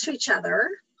up next to each other,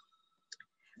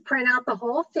 print out the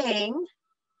whole thing,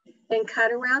 then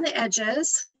cut around the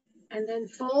edges, and then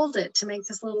fold it to make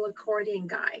this little accordion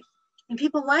guy. And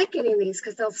people like getting these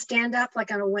because they'll stand up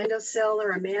like on a windowsill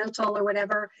or a mantle or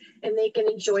whatever, and they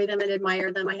can enjoy them and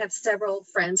admire them. I have several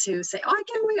friends who say, oh, I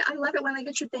can't wait. I love it when I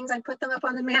get your things. I put them up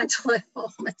on the mantle at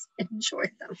home and enjoy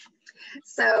them.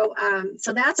 So,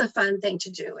 so that's a fun thing to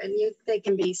do. And they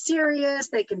can be serious.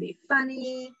 They can be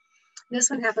funny. This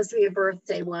one happens to be a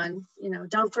birthday one. You know,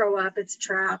 don't throw up. It's a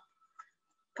trap.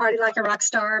 Party like a rock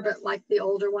star, but like the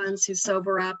older ones who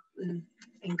sober up and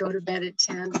go to bed at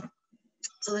 10.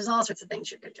 So there's all sorts of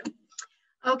things you could do.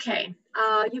 Okay,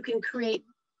 you can create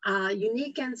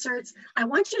unique inserts. I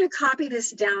want you to copy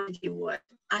this down if you would.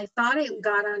 I thought it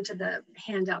got onto the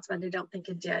handouts, but I don't think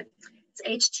it did.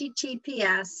 It's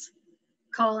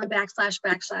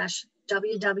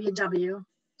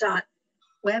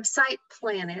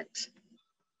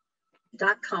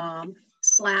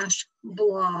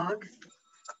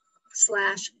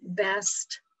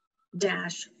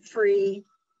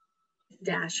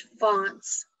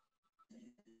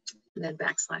and then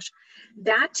backslash.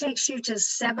 That takes you to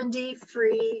 70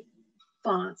 free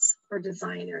fonts for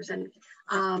designers. And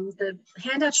the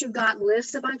handouts you got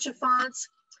lists a bunch of fonts,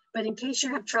 but in case you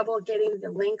have trouble getting the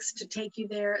links to take you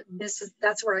there,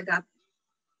 that's where I got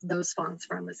those fonts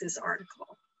from, is this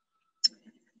article.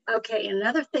 Okay,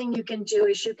 another thing you can do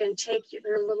is you can take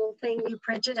your little thing you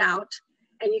printed out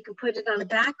and you can put it on a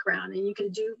background, and you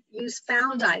can use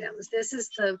found items. This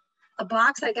is a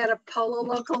box I got a Polo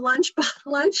Loco lunch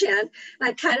in, and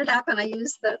I cut it up and I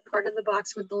used the part of the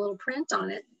box with the little print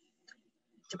on it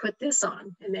to put this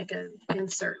on and make an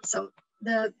insert. So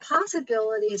the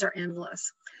possibilities are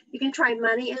endless. You can try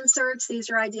money inserts. These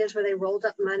are ideas where they rolled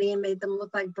up money and made them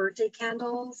look like birthday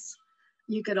candles.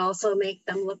 You could also make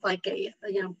them look like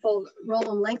roll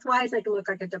them lengthwise. They can look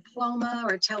like a diploma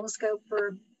or a telescope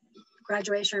for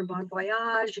graduation or bon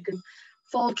voyage. You can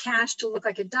fold cash to look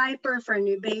like a diaper for a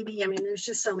new baby. I mean, there's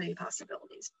just so many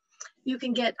possibilities. You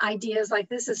can get ideas like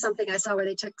this is something I saw where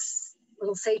they took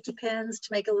little safety pins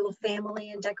to make a little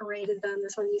family and decorated them.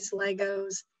 This one used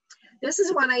Legos. This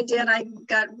is one I did. I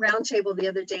got Round Table the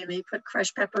other day and they put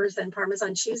crushed peppers and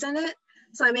Parmesan cheese in it.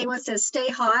 So I made one that says stay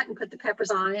hot and put the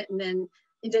peppers on it. And then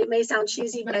it may sound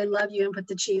cheesy, but I love you, and put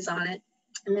the cheese on it.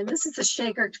 And then this is a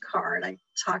shaker card I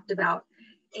talked about.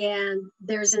 And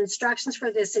there's instructions for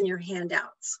this in your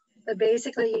handouts. But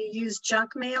basically you use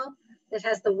junk mail that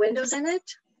has the windows in it.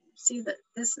 See that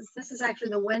this is actually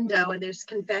the window, and there's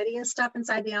confetti and stuff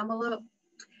inside the envelope.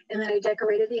 And then I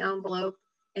decorated the envelope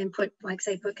and put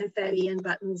confetti and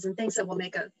buttons and things that will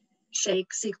make a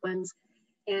shake sequins.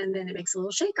 And then it makes a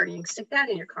little shaker, and you can stick that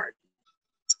in your card.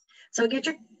 So get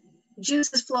your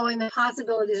juices flowing. The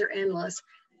possibilities are endless.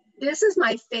 This is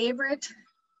my favorite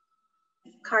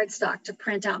cardstock to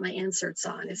print out my inserts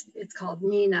on. It's called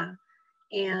Nina,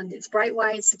 and it's bright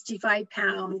white, 65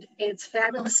 pound. It's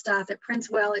fabulous stuff. It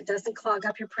prints well. It doesn't clog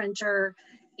up your printer,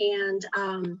 and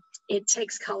it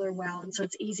takes color well, and so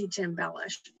it's easy to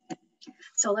embellish.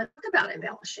 So let's talk about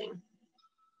embellishing.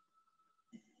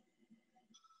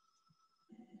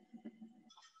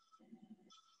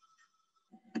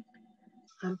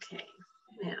 Okay,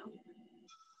 now.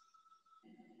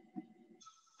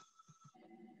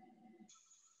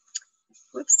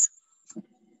 Whoops.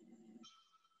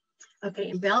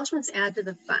 Okay, embellishments add to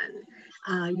the fun.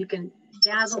 You can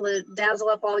dazzle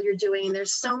up all you're doing.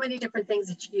 There's so many different things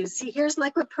that you use. See, here's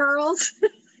liquid pearls.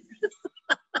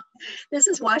 This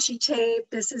is washi tape.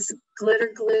 This is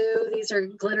glitter glue. These are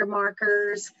glitter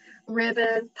markers,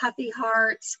 ribbon, puffy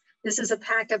hearts. This is a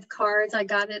pack of cards I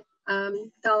got at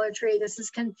Dollar Tree. This is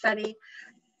confetti.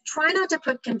 Try not to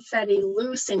put confetti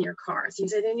loose in your cards.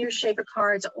 Use it in your shaker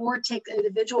cards, or take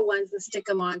individual ones and stick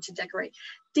them on to decorate.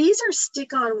 These are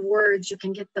stick-on words. You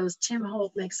can get those. Tim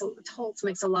Holtz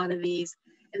makes a lot of these,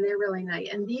 and they're really nice.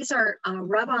 And these are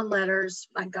rub-on letters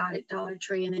I got at Dollar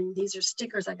Tree, and then these are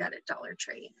stickers I got at Dollar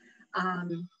Tree.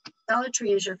 Dollar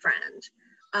Tree is your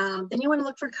friend. Then you want to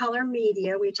look for color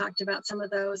media. We talked about some of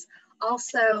those.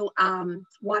 Also,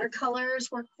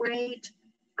 watercolors work great.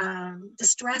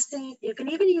 Distressing. You can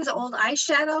even use old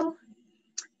eyeshadow.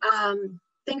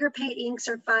 Finger paint inks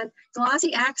are fun.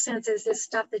 Glossy accents is this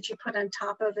stuff that you put on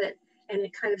top of it, and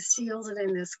it kind of seals it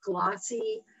in this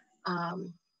glossy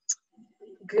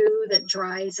goo that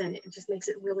dries, and it just makes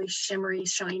it really shimmery,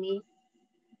 shiny.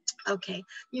 Okay,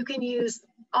 you can use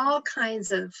all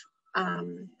kinds of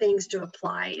things to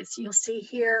apply. You'll see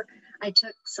here, I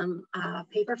took some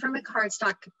paper from a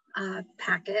cardstock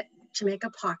packet to make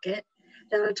a pocket.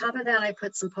 Then on top of that, I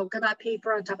put some polka dot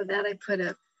paper. On top of that, I put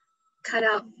a cut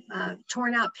out,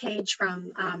 torn out page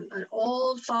from an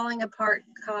old falling apart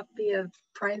copy of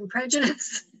Pride and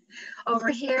Prejudice. Over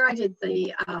here, I did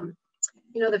the,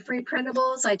 you know, the free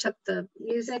printables. I took the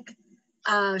music,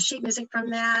 sheet music from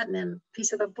that, and then a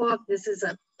piece of the book. This is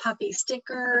a puppy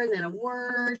sticker, and then a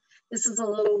word. This is a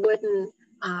little wooden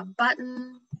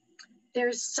button.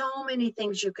 There's so many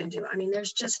things you can do. I mean,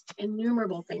 there's just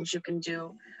innumerable things you can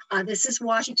do. This is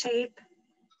washi tape.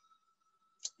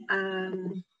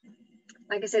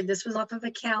 Like I said, this was off of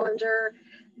a calendar.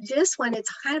 This one, it's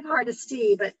kind of hard to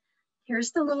see, but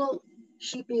here's the little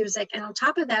sheet music. And on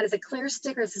top of that is a clear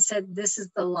sticker that said, "This is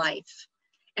the life."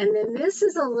 And then this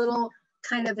is a little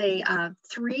kind of a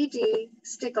 3D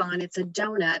stick-on. It's a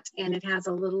donut, and it has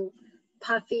a little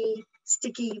puffy,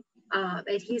 sticky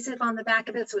adhesive on the back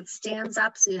of it, so it stands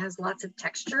up, so it has lots of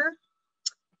texture.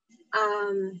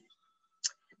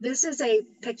 This is a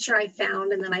picture I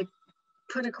found, and then I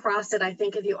put across it, "I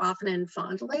think of you often and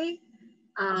fondly."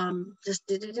 Just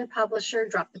did it in Publisher,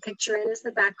 dropped the picture in as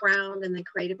the background, and then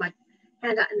created my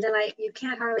handout. And then you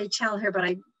can't hardly tell here, but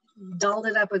I dolled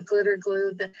it up with glitter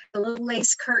glue. The little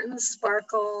lace curtains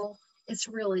sparkle. It's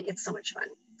so much fun.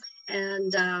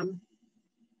 And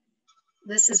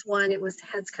this is one,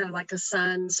 heads kind of like a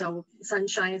sun. So sun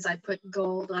shines, I put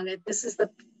gold on it. This is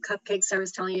the cupcakes I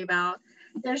was telling you about.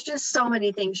 There's just so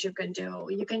many things you can do.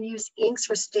 You can use inks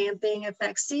for stamping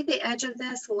effects. See the edge of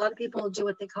this? A lot of people do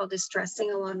what they call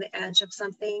distressing along the edge of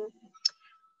something.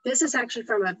 This is actually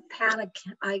from a pad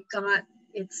I got.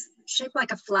 It's shaped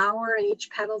like a flower, and each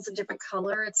petal's a different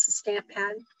color. It's a stamp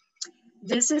pad.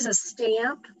 This is a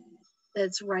stamp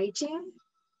that's writing.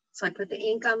 So I put the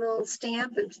ink on the little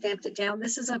stamp and stamped it down.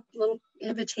 This is a little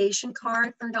invitation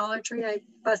card from Dollar Tree. I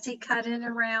fussy cut it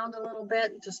around a little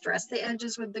bit and distress the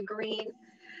edges with the green.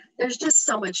 There's just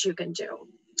so much you can do.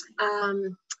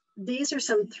 These are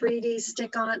some 3D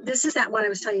stick-on. This is that one I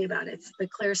was telling you about. It's the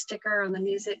clear sticker on the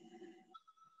music.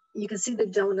 You can see the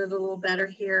donut a little better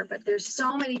here, but there's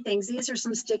so many things. These are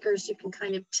some stickers you can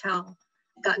kind of tell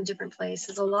got in different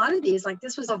places. A lot of these, like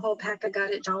this was a whole pack I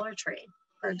got at Dollar Tree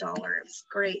for $1. It was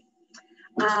great.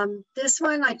 This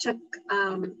one I took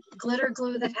glitter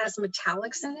glue that has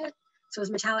metallics in it. So it's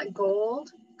metallic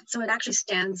gold. So it actually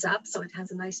stands up, so it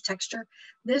has a nice texture.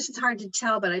 This is hard to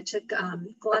tell, but I took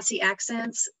glossy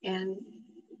accents and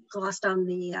glossed on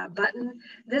the button.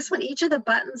 This one, each of the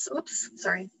buttons, oops,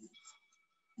 sorry.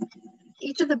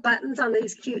 Each of the buttons on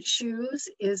these cute shoes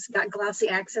is got glossy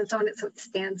accents on it, so it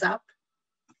stands up.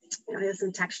 You know, it has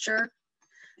some texture.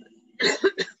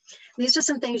 These are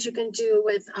some things you can do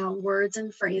with words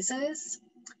and phrases.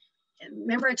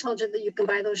 Remember I told you that you can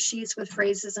buy those sheets with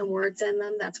phrases and words in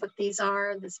them? That's what these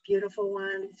are. This beautiful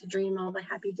one, to dream all the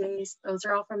happy days. Those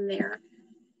are all from there.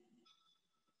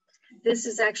 This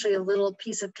is actually a little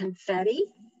piece of confetti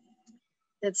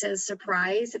that says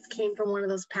surprise. It came from one of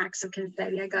those packs of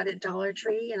confetti I got at Dollar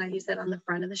Tree, and I used that on the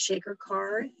front of the shaker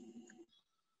card.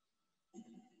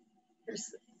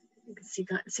 You can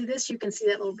see this, you can see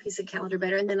that little piece of calendar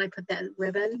better. And then I put that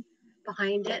ribbon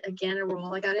behind it. Again, a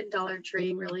roll I got at Dollar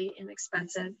Tree, really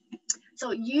inexpensive.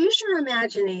 So use your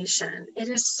imagination. It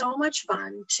is so much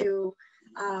fun to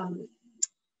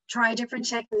try different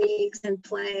techniques and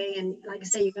play. And like I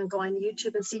say, you can go on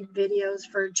YouTube and see videos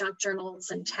for junk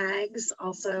journals and tags.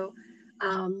 Also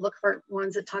look for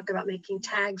ones that talk about making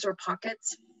tags or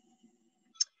pockets.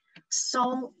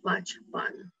 So much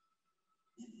fun.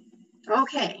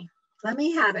 Okay, let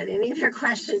me have it. Any of your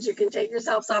questions, you can take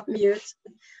yourselves off mute.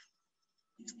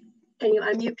 Can you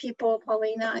unmute people,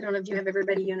 Paulina? I don't know if you have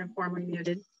everybody uniformly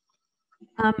muted.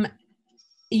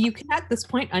 You can at this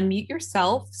point unmute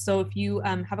yourself. So if you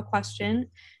have a question,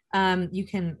 you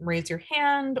can raise your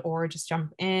hand or just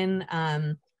jump in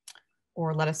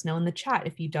or let us know in the chat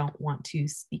if you don't want to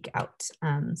speak out.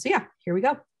 So yeah, here we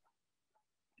go.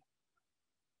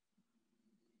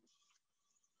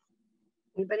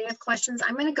 Anybody have questions?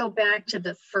 I'm going to go back to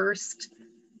the first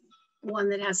one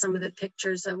that has some of the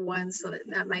pictures of one, so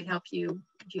that might help you.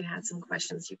 If you had some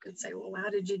questions, you could say, well, how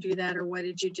did you do that? Or what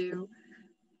did you do?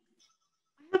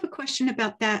 I have a question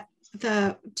about that.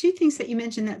 The two things that you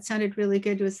mentioned that sounded really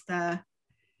good was and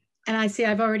I see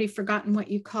I've already forgotten what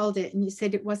you called it. And you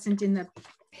said it wasn't in the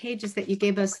pages that you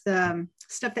gave us, the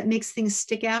stuff that makes things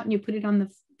stick out and you put it on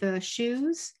the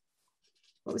shoes.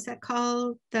 What was that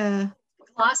called? The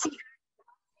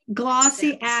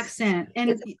glossy accent.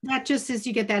 And that just says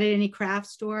you get that at any craft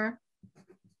store?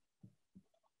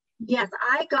 Yes,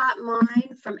 I got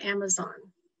mine from Amazon.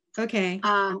 Okay.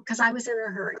 Because I was in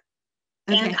a hurry.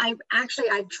 Okay. And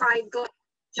I've tried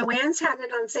Joann's had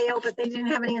it on sale, but they didn't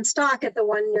have any in stock at the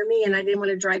one near me, and I didn't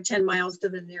want to drive 10 miles to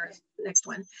the next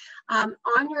one.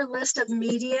 On your list of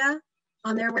media,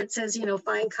 on there where it says, you know,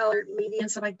 fine colored media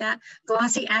and stuff like that,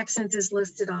 Glossy Accents is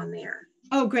listed on there.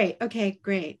 Oh, great. Okay,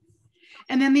 great.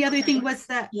 And then the other thing was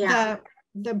that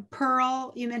the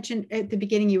pearl you mentioned at the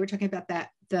beginning, you were talking about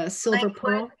that, the silver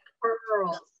pearl.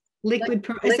 Liquid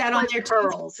pearl. Is that on there too?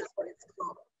 Pearls is what it's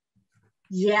called.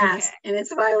 Yes, okay. And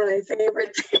it's one of my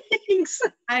favorite things.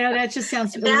 I know, that just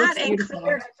sounds that and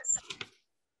clear.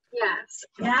 Yes,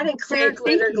 that and clear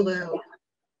glitter glue.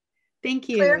 Thank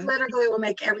you. Clear glitter glue will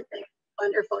make everything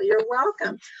wonderful. You're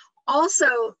welcome.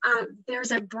 Also,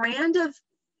 there's a brand of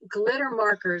glitter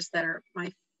markers that are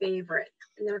my favorite,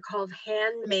 and they're called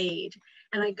Handmade.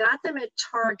 And I got them at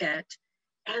Target,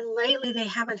 and lately they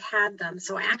haven't had them.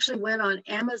 So I actually went on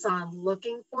Amazon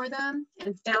looking for them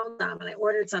and found them, and I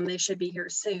ordered some. They should be here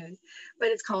soon. But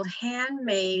it's called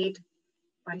Handmade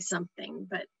by something,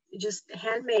 but just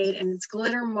Handmade, and it's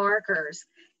glitter markers.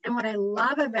 And what I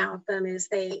love about them is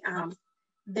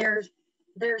they're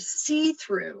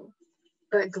see-through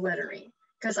but glittery.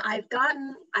 Because I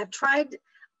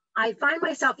find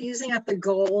myself using up the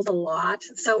gold a lot.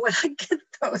 So when I get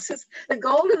those, the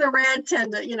gold and the red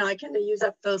tend to, you know, I tend to use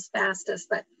up those fastest.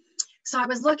 But so I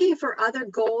was looking for other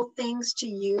gold things to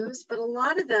use, but a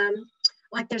lot of them,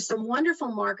 like there's some wonderful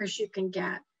markers you can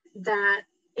get that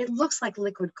it looks like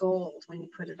liquid gold when you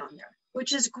put it on there,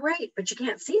 which is great, but you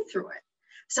can't see through it.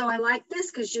 So I like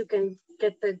this because you can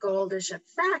get the goldish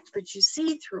effect, but you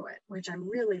see through it, which I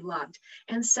really loved.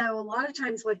 And so a lot of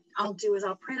times what I'll do is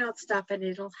I'll print out stuff and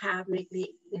it'll have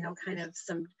maybe, you know, kind of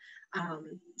some,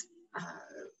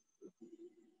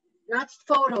 not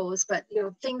photos, but, you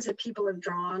know, things that people have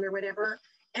drawn or whatever.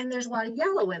 And there's a lot of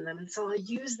yellow in them. And so I'll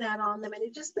use that on them and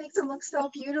it just makes them look so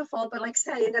beautiful. But like I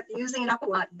said, I end up using it up a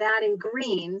lot, that and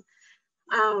green.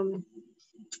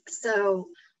 So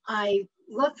I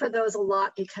look for those a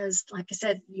lot because, like I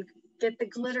said, you get the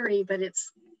glittery, but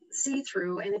it's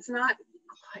see-through and it's not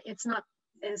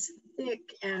as thick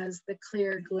as the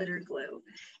clear glitter glue.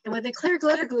 And with the clear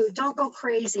glitter glue, don't go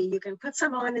crazy. You can put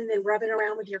some on and then rub it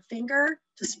around with your finger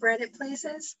to spread it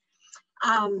places.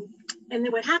 And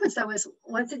then what happens though is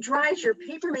once it dries, your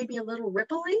paper may be a little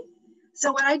ripply.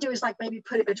 So what I do is like maybe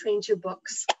put it between two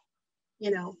books,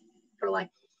 you know, for like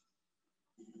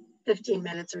 15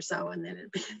 minutes or so, and then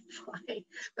it'd be fine.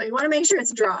 But you want to make sure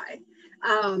it's dry.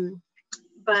 And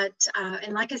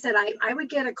like I said, I would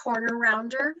get a corner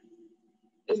rounder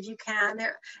if you can.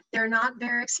 They're not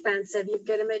very expensive. You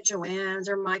get them at Joann's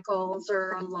or Michael's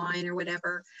or online or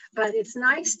whatever. But it's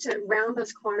nice to round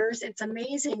those corners. It's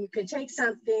amazing. You can take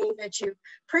something that you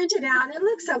printed out and it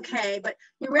looks okay, but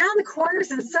you round the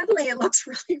corners and suddenly it looks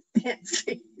really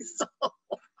fancy. So.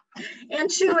 And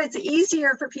two, it's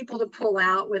easier for people to pull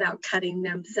out without cutting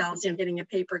themselves, you know, getting a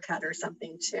paper cut or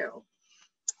something too.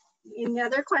 Any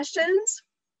other questions?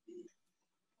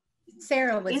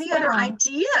 Sarah, any other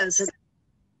ideas?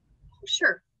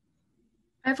 Sure.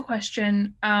 I have a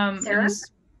question. Sarah?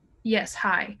 Yes,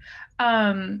 hi.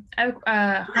 Hi,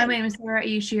 my name is Sarah. I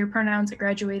use your pronouns. I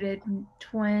graduated in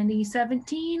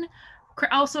 2017.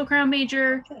 Also Crown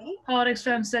major, politics,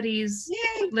 film studies,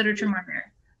 literature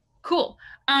minor. Cool.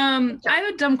 I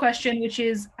have a dumb question, which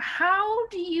is, how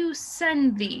do you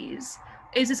send these?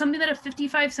 Is it something that a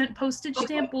 55-cent postage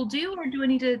stamp will do, or do I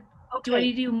need to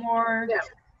do more?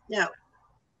 No.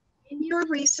 In your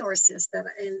resources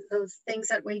and those things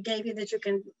that we gave you that you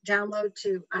can download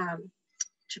to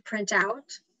print out,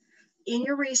 in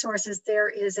your resources there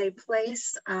is a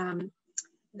place.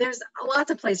 There's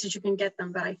lots of places you can get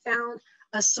them, but I found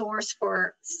a source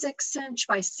for 6-inch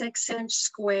by 6-inch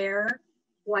square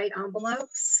white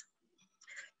envelopes.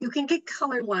 You can get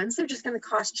colored ones. They're just going to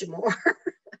cost you more.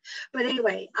 But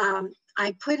anyway,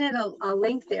 I put in a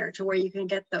link there to where you can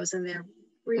get those, and they're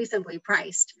reasonably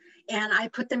priced. And I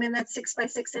put them in that 6 by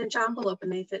 6-inch envelope,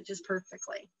 and they fit just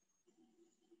perfectly.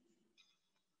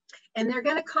 And they're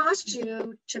going to cost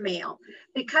you to mail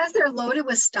because they're loaded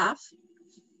with stuff.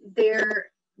 They're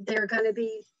going to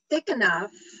be thick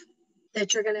enough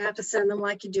that you're going to have to send them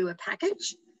like you do a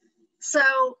package.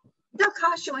 So they'll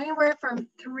cost you anywhere from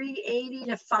 $3.80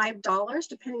 to $5,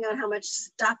 depending on how much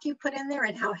stuff you put in there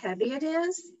and how heavy it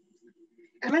is.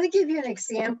 I'm going to give you an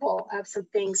example of some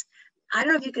things. I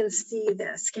don't know if you can see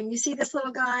this. Can you see this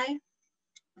little guy?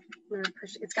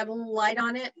 It's got a little light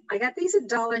on it. I got these at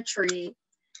Dollar Tree.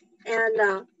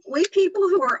 And we people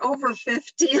who are over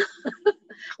 50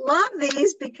 love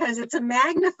these because it's a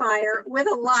magnifier with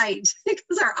a light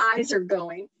because our eyes are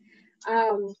going.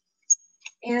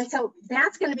 And so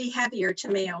that's going to be heavier to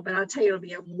mail, but I'll tell you, it'll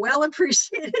be a well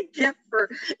appreciated gift for,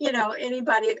 you know,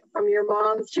 anybody from your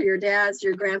moms to your dads, to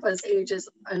your grandpa's ages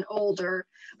and older.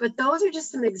 But those are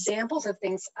just some examples of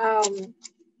things.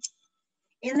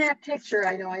 In that picture,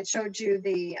 I know I showed you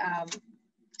the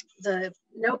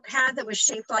notepad that was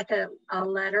shaped like a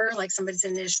letter, like somebody's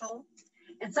initial.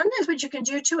 And sometimes what you can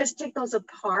do too is take those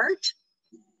apart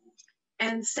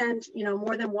and send, you know,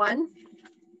 more than one.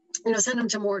 You know, send them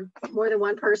to more than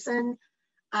one person,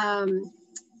 and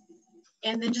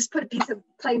then just put a piece of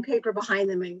plain paper behind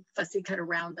them and fussy cut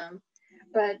around them.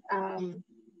 But and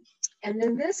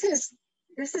then this is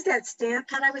that stamp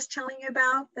pad I was telling you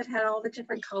about that had all the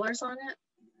different colors on it.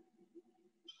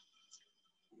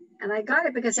 And I got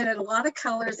it because it had a lot of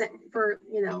colors that for,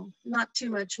 you know, not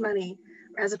too much money,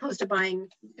 as opposed to buying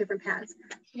different pads.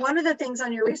 One of the things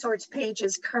on your resource page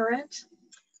is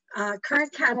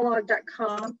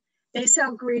currentcatalog.com. They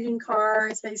sell greeting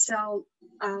cards, they sell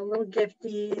little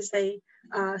gifties, they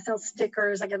sell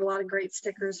stickers. I get a lot of great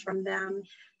stickers from them.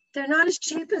 They're not as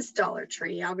cheap as Dollar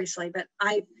Tree, obviously, but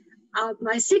my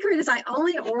secret is I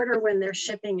only order when their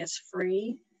shipping is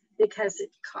free, because it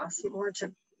costs more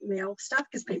to mail stuff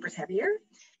because paper's heavier.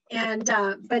 And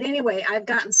but anyway, I've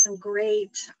gotten some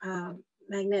great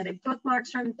magnetic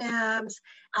bookmarks from them.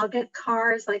 I'll get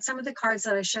cards, like some of the cards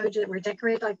that I showed you that were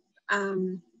decorated, like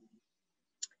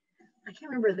I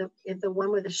can't remember if the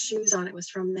one with the shoes on it was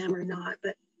from them or not,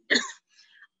 but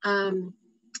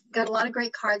got a lot of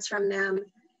great cards from them.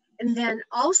 And then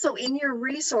also in your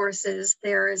resources,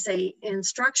 there is a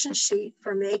instruction sheet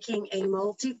for making a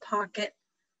multi-fold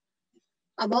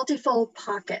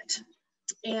pocket.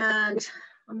 And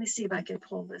let me see if I can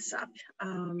pull this up.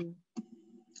 Hold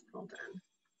on.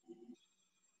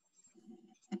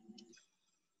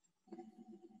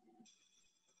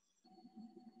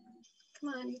 Come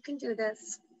on, you can do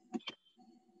this.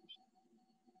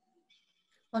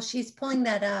 While she's pulling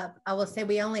that up, I will say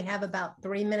we only have about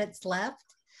 3 minutes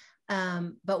left,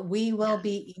 but we will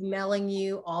be emailing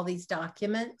you all these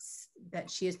documents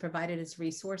that she has provided as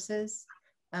resources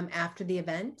after the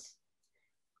event.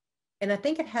 And I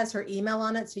think it has her email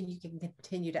on it, so you can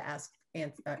continue to ask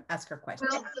her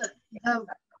questions. Well,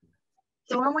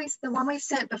 the one we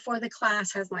sent before the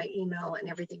class has my email and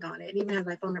everything on it. It even has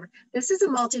my phone number. This is a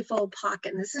multi-fold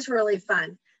pocket, and this is really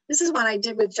fun. This is what I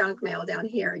did with junk mail down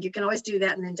here. You can always do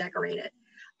that and then decorate it.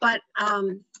 But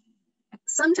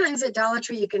sometimes at Dollar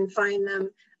Tree you can find them.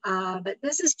 But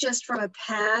this is just from a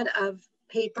pad of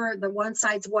paper. The one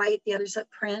side's white, the other's a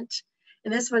print.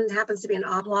 And this one happens to be an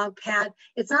oblong pad.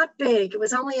 It's not big. It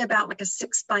was only about like a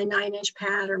 6 by 9 inch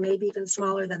pad, or maybe even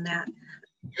smaller than that.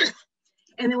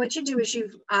 And then what you do is you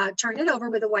turn it over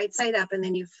with the white side up, and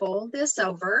then you fold this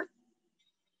over,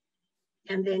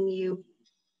 and then you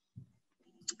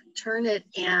turn it,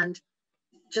 and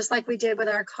just like we did with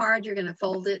our card, you're going to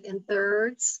fold it in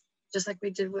thirds, just like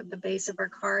we did with the base of our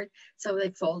card. So they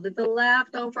folded the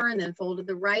left over and then folded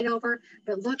the right over.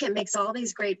 But look, it makes all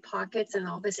these great pockets and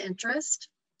all this interest.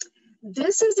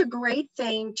 This is a great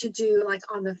thing to do like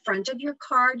on the front of your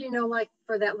card, you know, like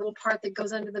for that little part that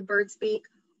goes under the bird's beak.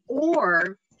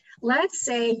 Or let's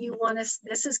say you want to,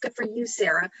 this is good for you,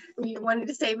 Sarah, you wanted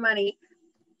to save money,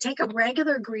 take a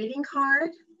regular greeting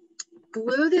card,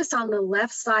 glue this on the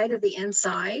left side of the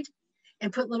inside,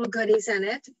 and put little goodies in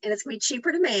it. And it's going to be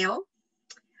cheaper to mail.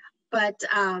 But,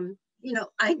 you know,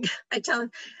 I tell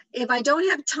them, if I don't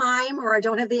have time or I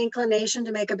don't have the inclination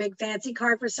to make a big fancy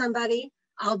card for somebody,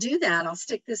 I'll do that. I'll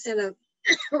stick this in a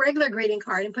regular greeting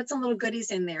card and put some little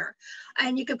goodies in there.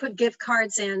 And you can put gift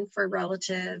cards in for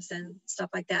relatives and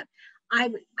stuff like that.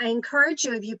 I encourage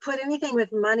you, if you put anything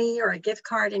with money or a gift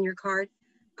card in your card,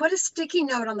 put a sticky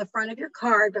note on the front of your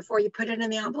card before you put it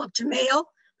in the envelope to mail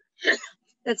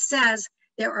that says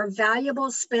there are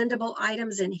valuable spendable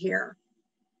items in here.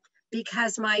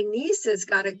 Because my nieces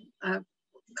got a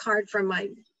card from my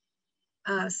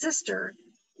sister,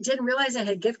 didn't realize it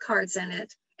had gift cards in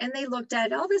it. And they looked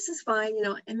at, oh, this is fine, you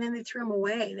know, and then they threw them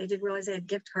away. They didn't realize they had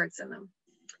gift cards in them.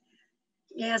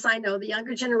 Yes, I know the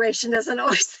younger generation doesn't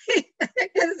always get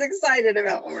as excited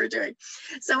about what we're doing.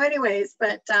 So anyways,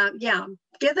 but yeah,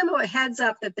 give them a heads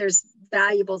up that there's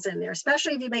valuables in there,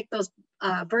 especially if you make those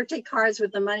birthday cards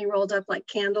with the money rolled up like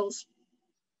candles.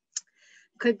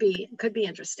 Could be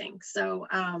interesting. So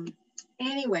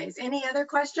anyways, any other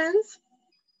questions?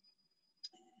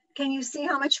 Can you see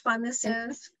how much fun this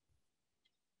is?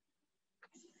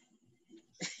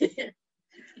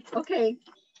 Okay,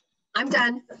 I'm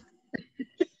done.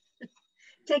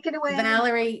 Take it away.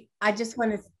 Valerie, I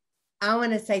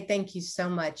want to say thank you so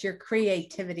much. Your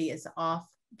creativity is off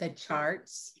the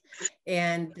charts.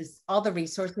 And all the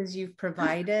resources you've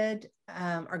provided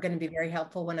are going to be very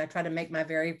helpful when I try to make my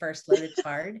very first loaded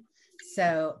card.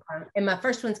 So, and my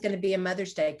first one's going to be a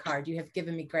Mother's Day card. You have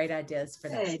given me great ideas for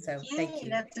that. So thank you.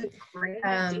 That's a great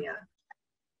idea.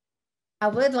 I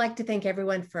would like to thank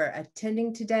everyone for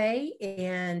attending today.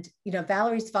 And, you know,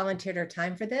 Valerie's volunteered her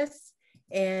time for this.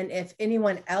 And if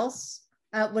anyone else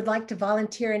would like to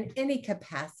volunteer in any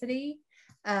capacity,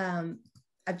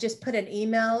 I've just put an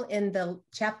email in the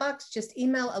chat box. Just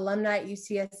email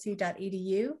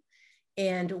alumni@ucsc.edu.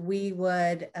 And we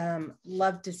would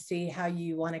love to see how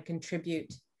you want to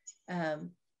contribute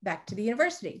back to the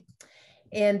university.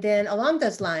 And then along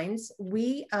those lines,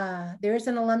 there is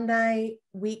an Alumni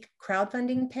Week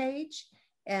crowdfunding page,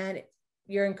 and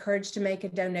you're encouraged to make a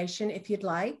donation if you'd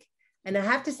like. And I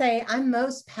have to say, I'm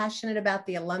most passionate about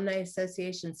the Alumni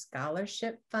Association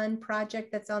Scholarship Fund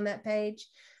project that's on that page,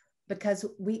 because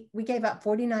we gave out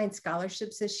 49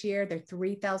 scholarships this year. They're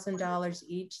 $3,000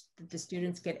 each that the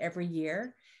students get every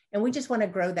year. And we just want to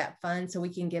grow that fund so we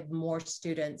can give more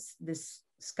students this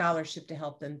scholarship to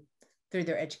help them through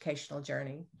their educational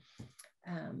journey.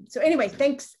 So anyway,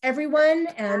 thanks everyone.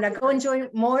 And go enjoy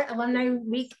more Alumni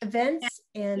Week events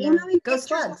and go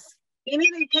Slugs.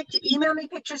 Email me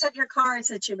pictures of your cards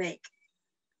that you make.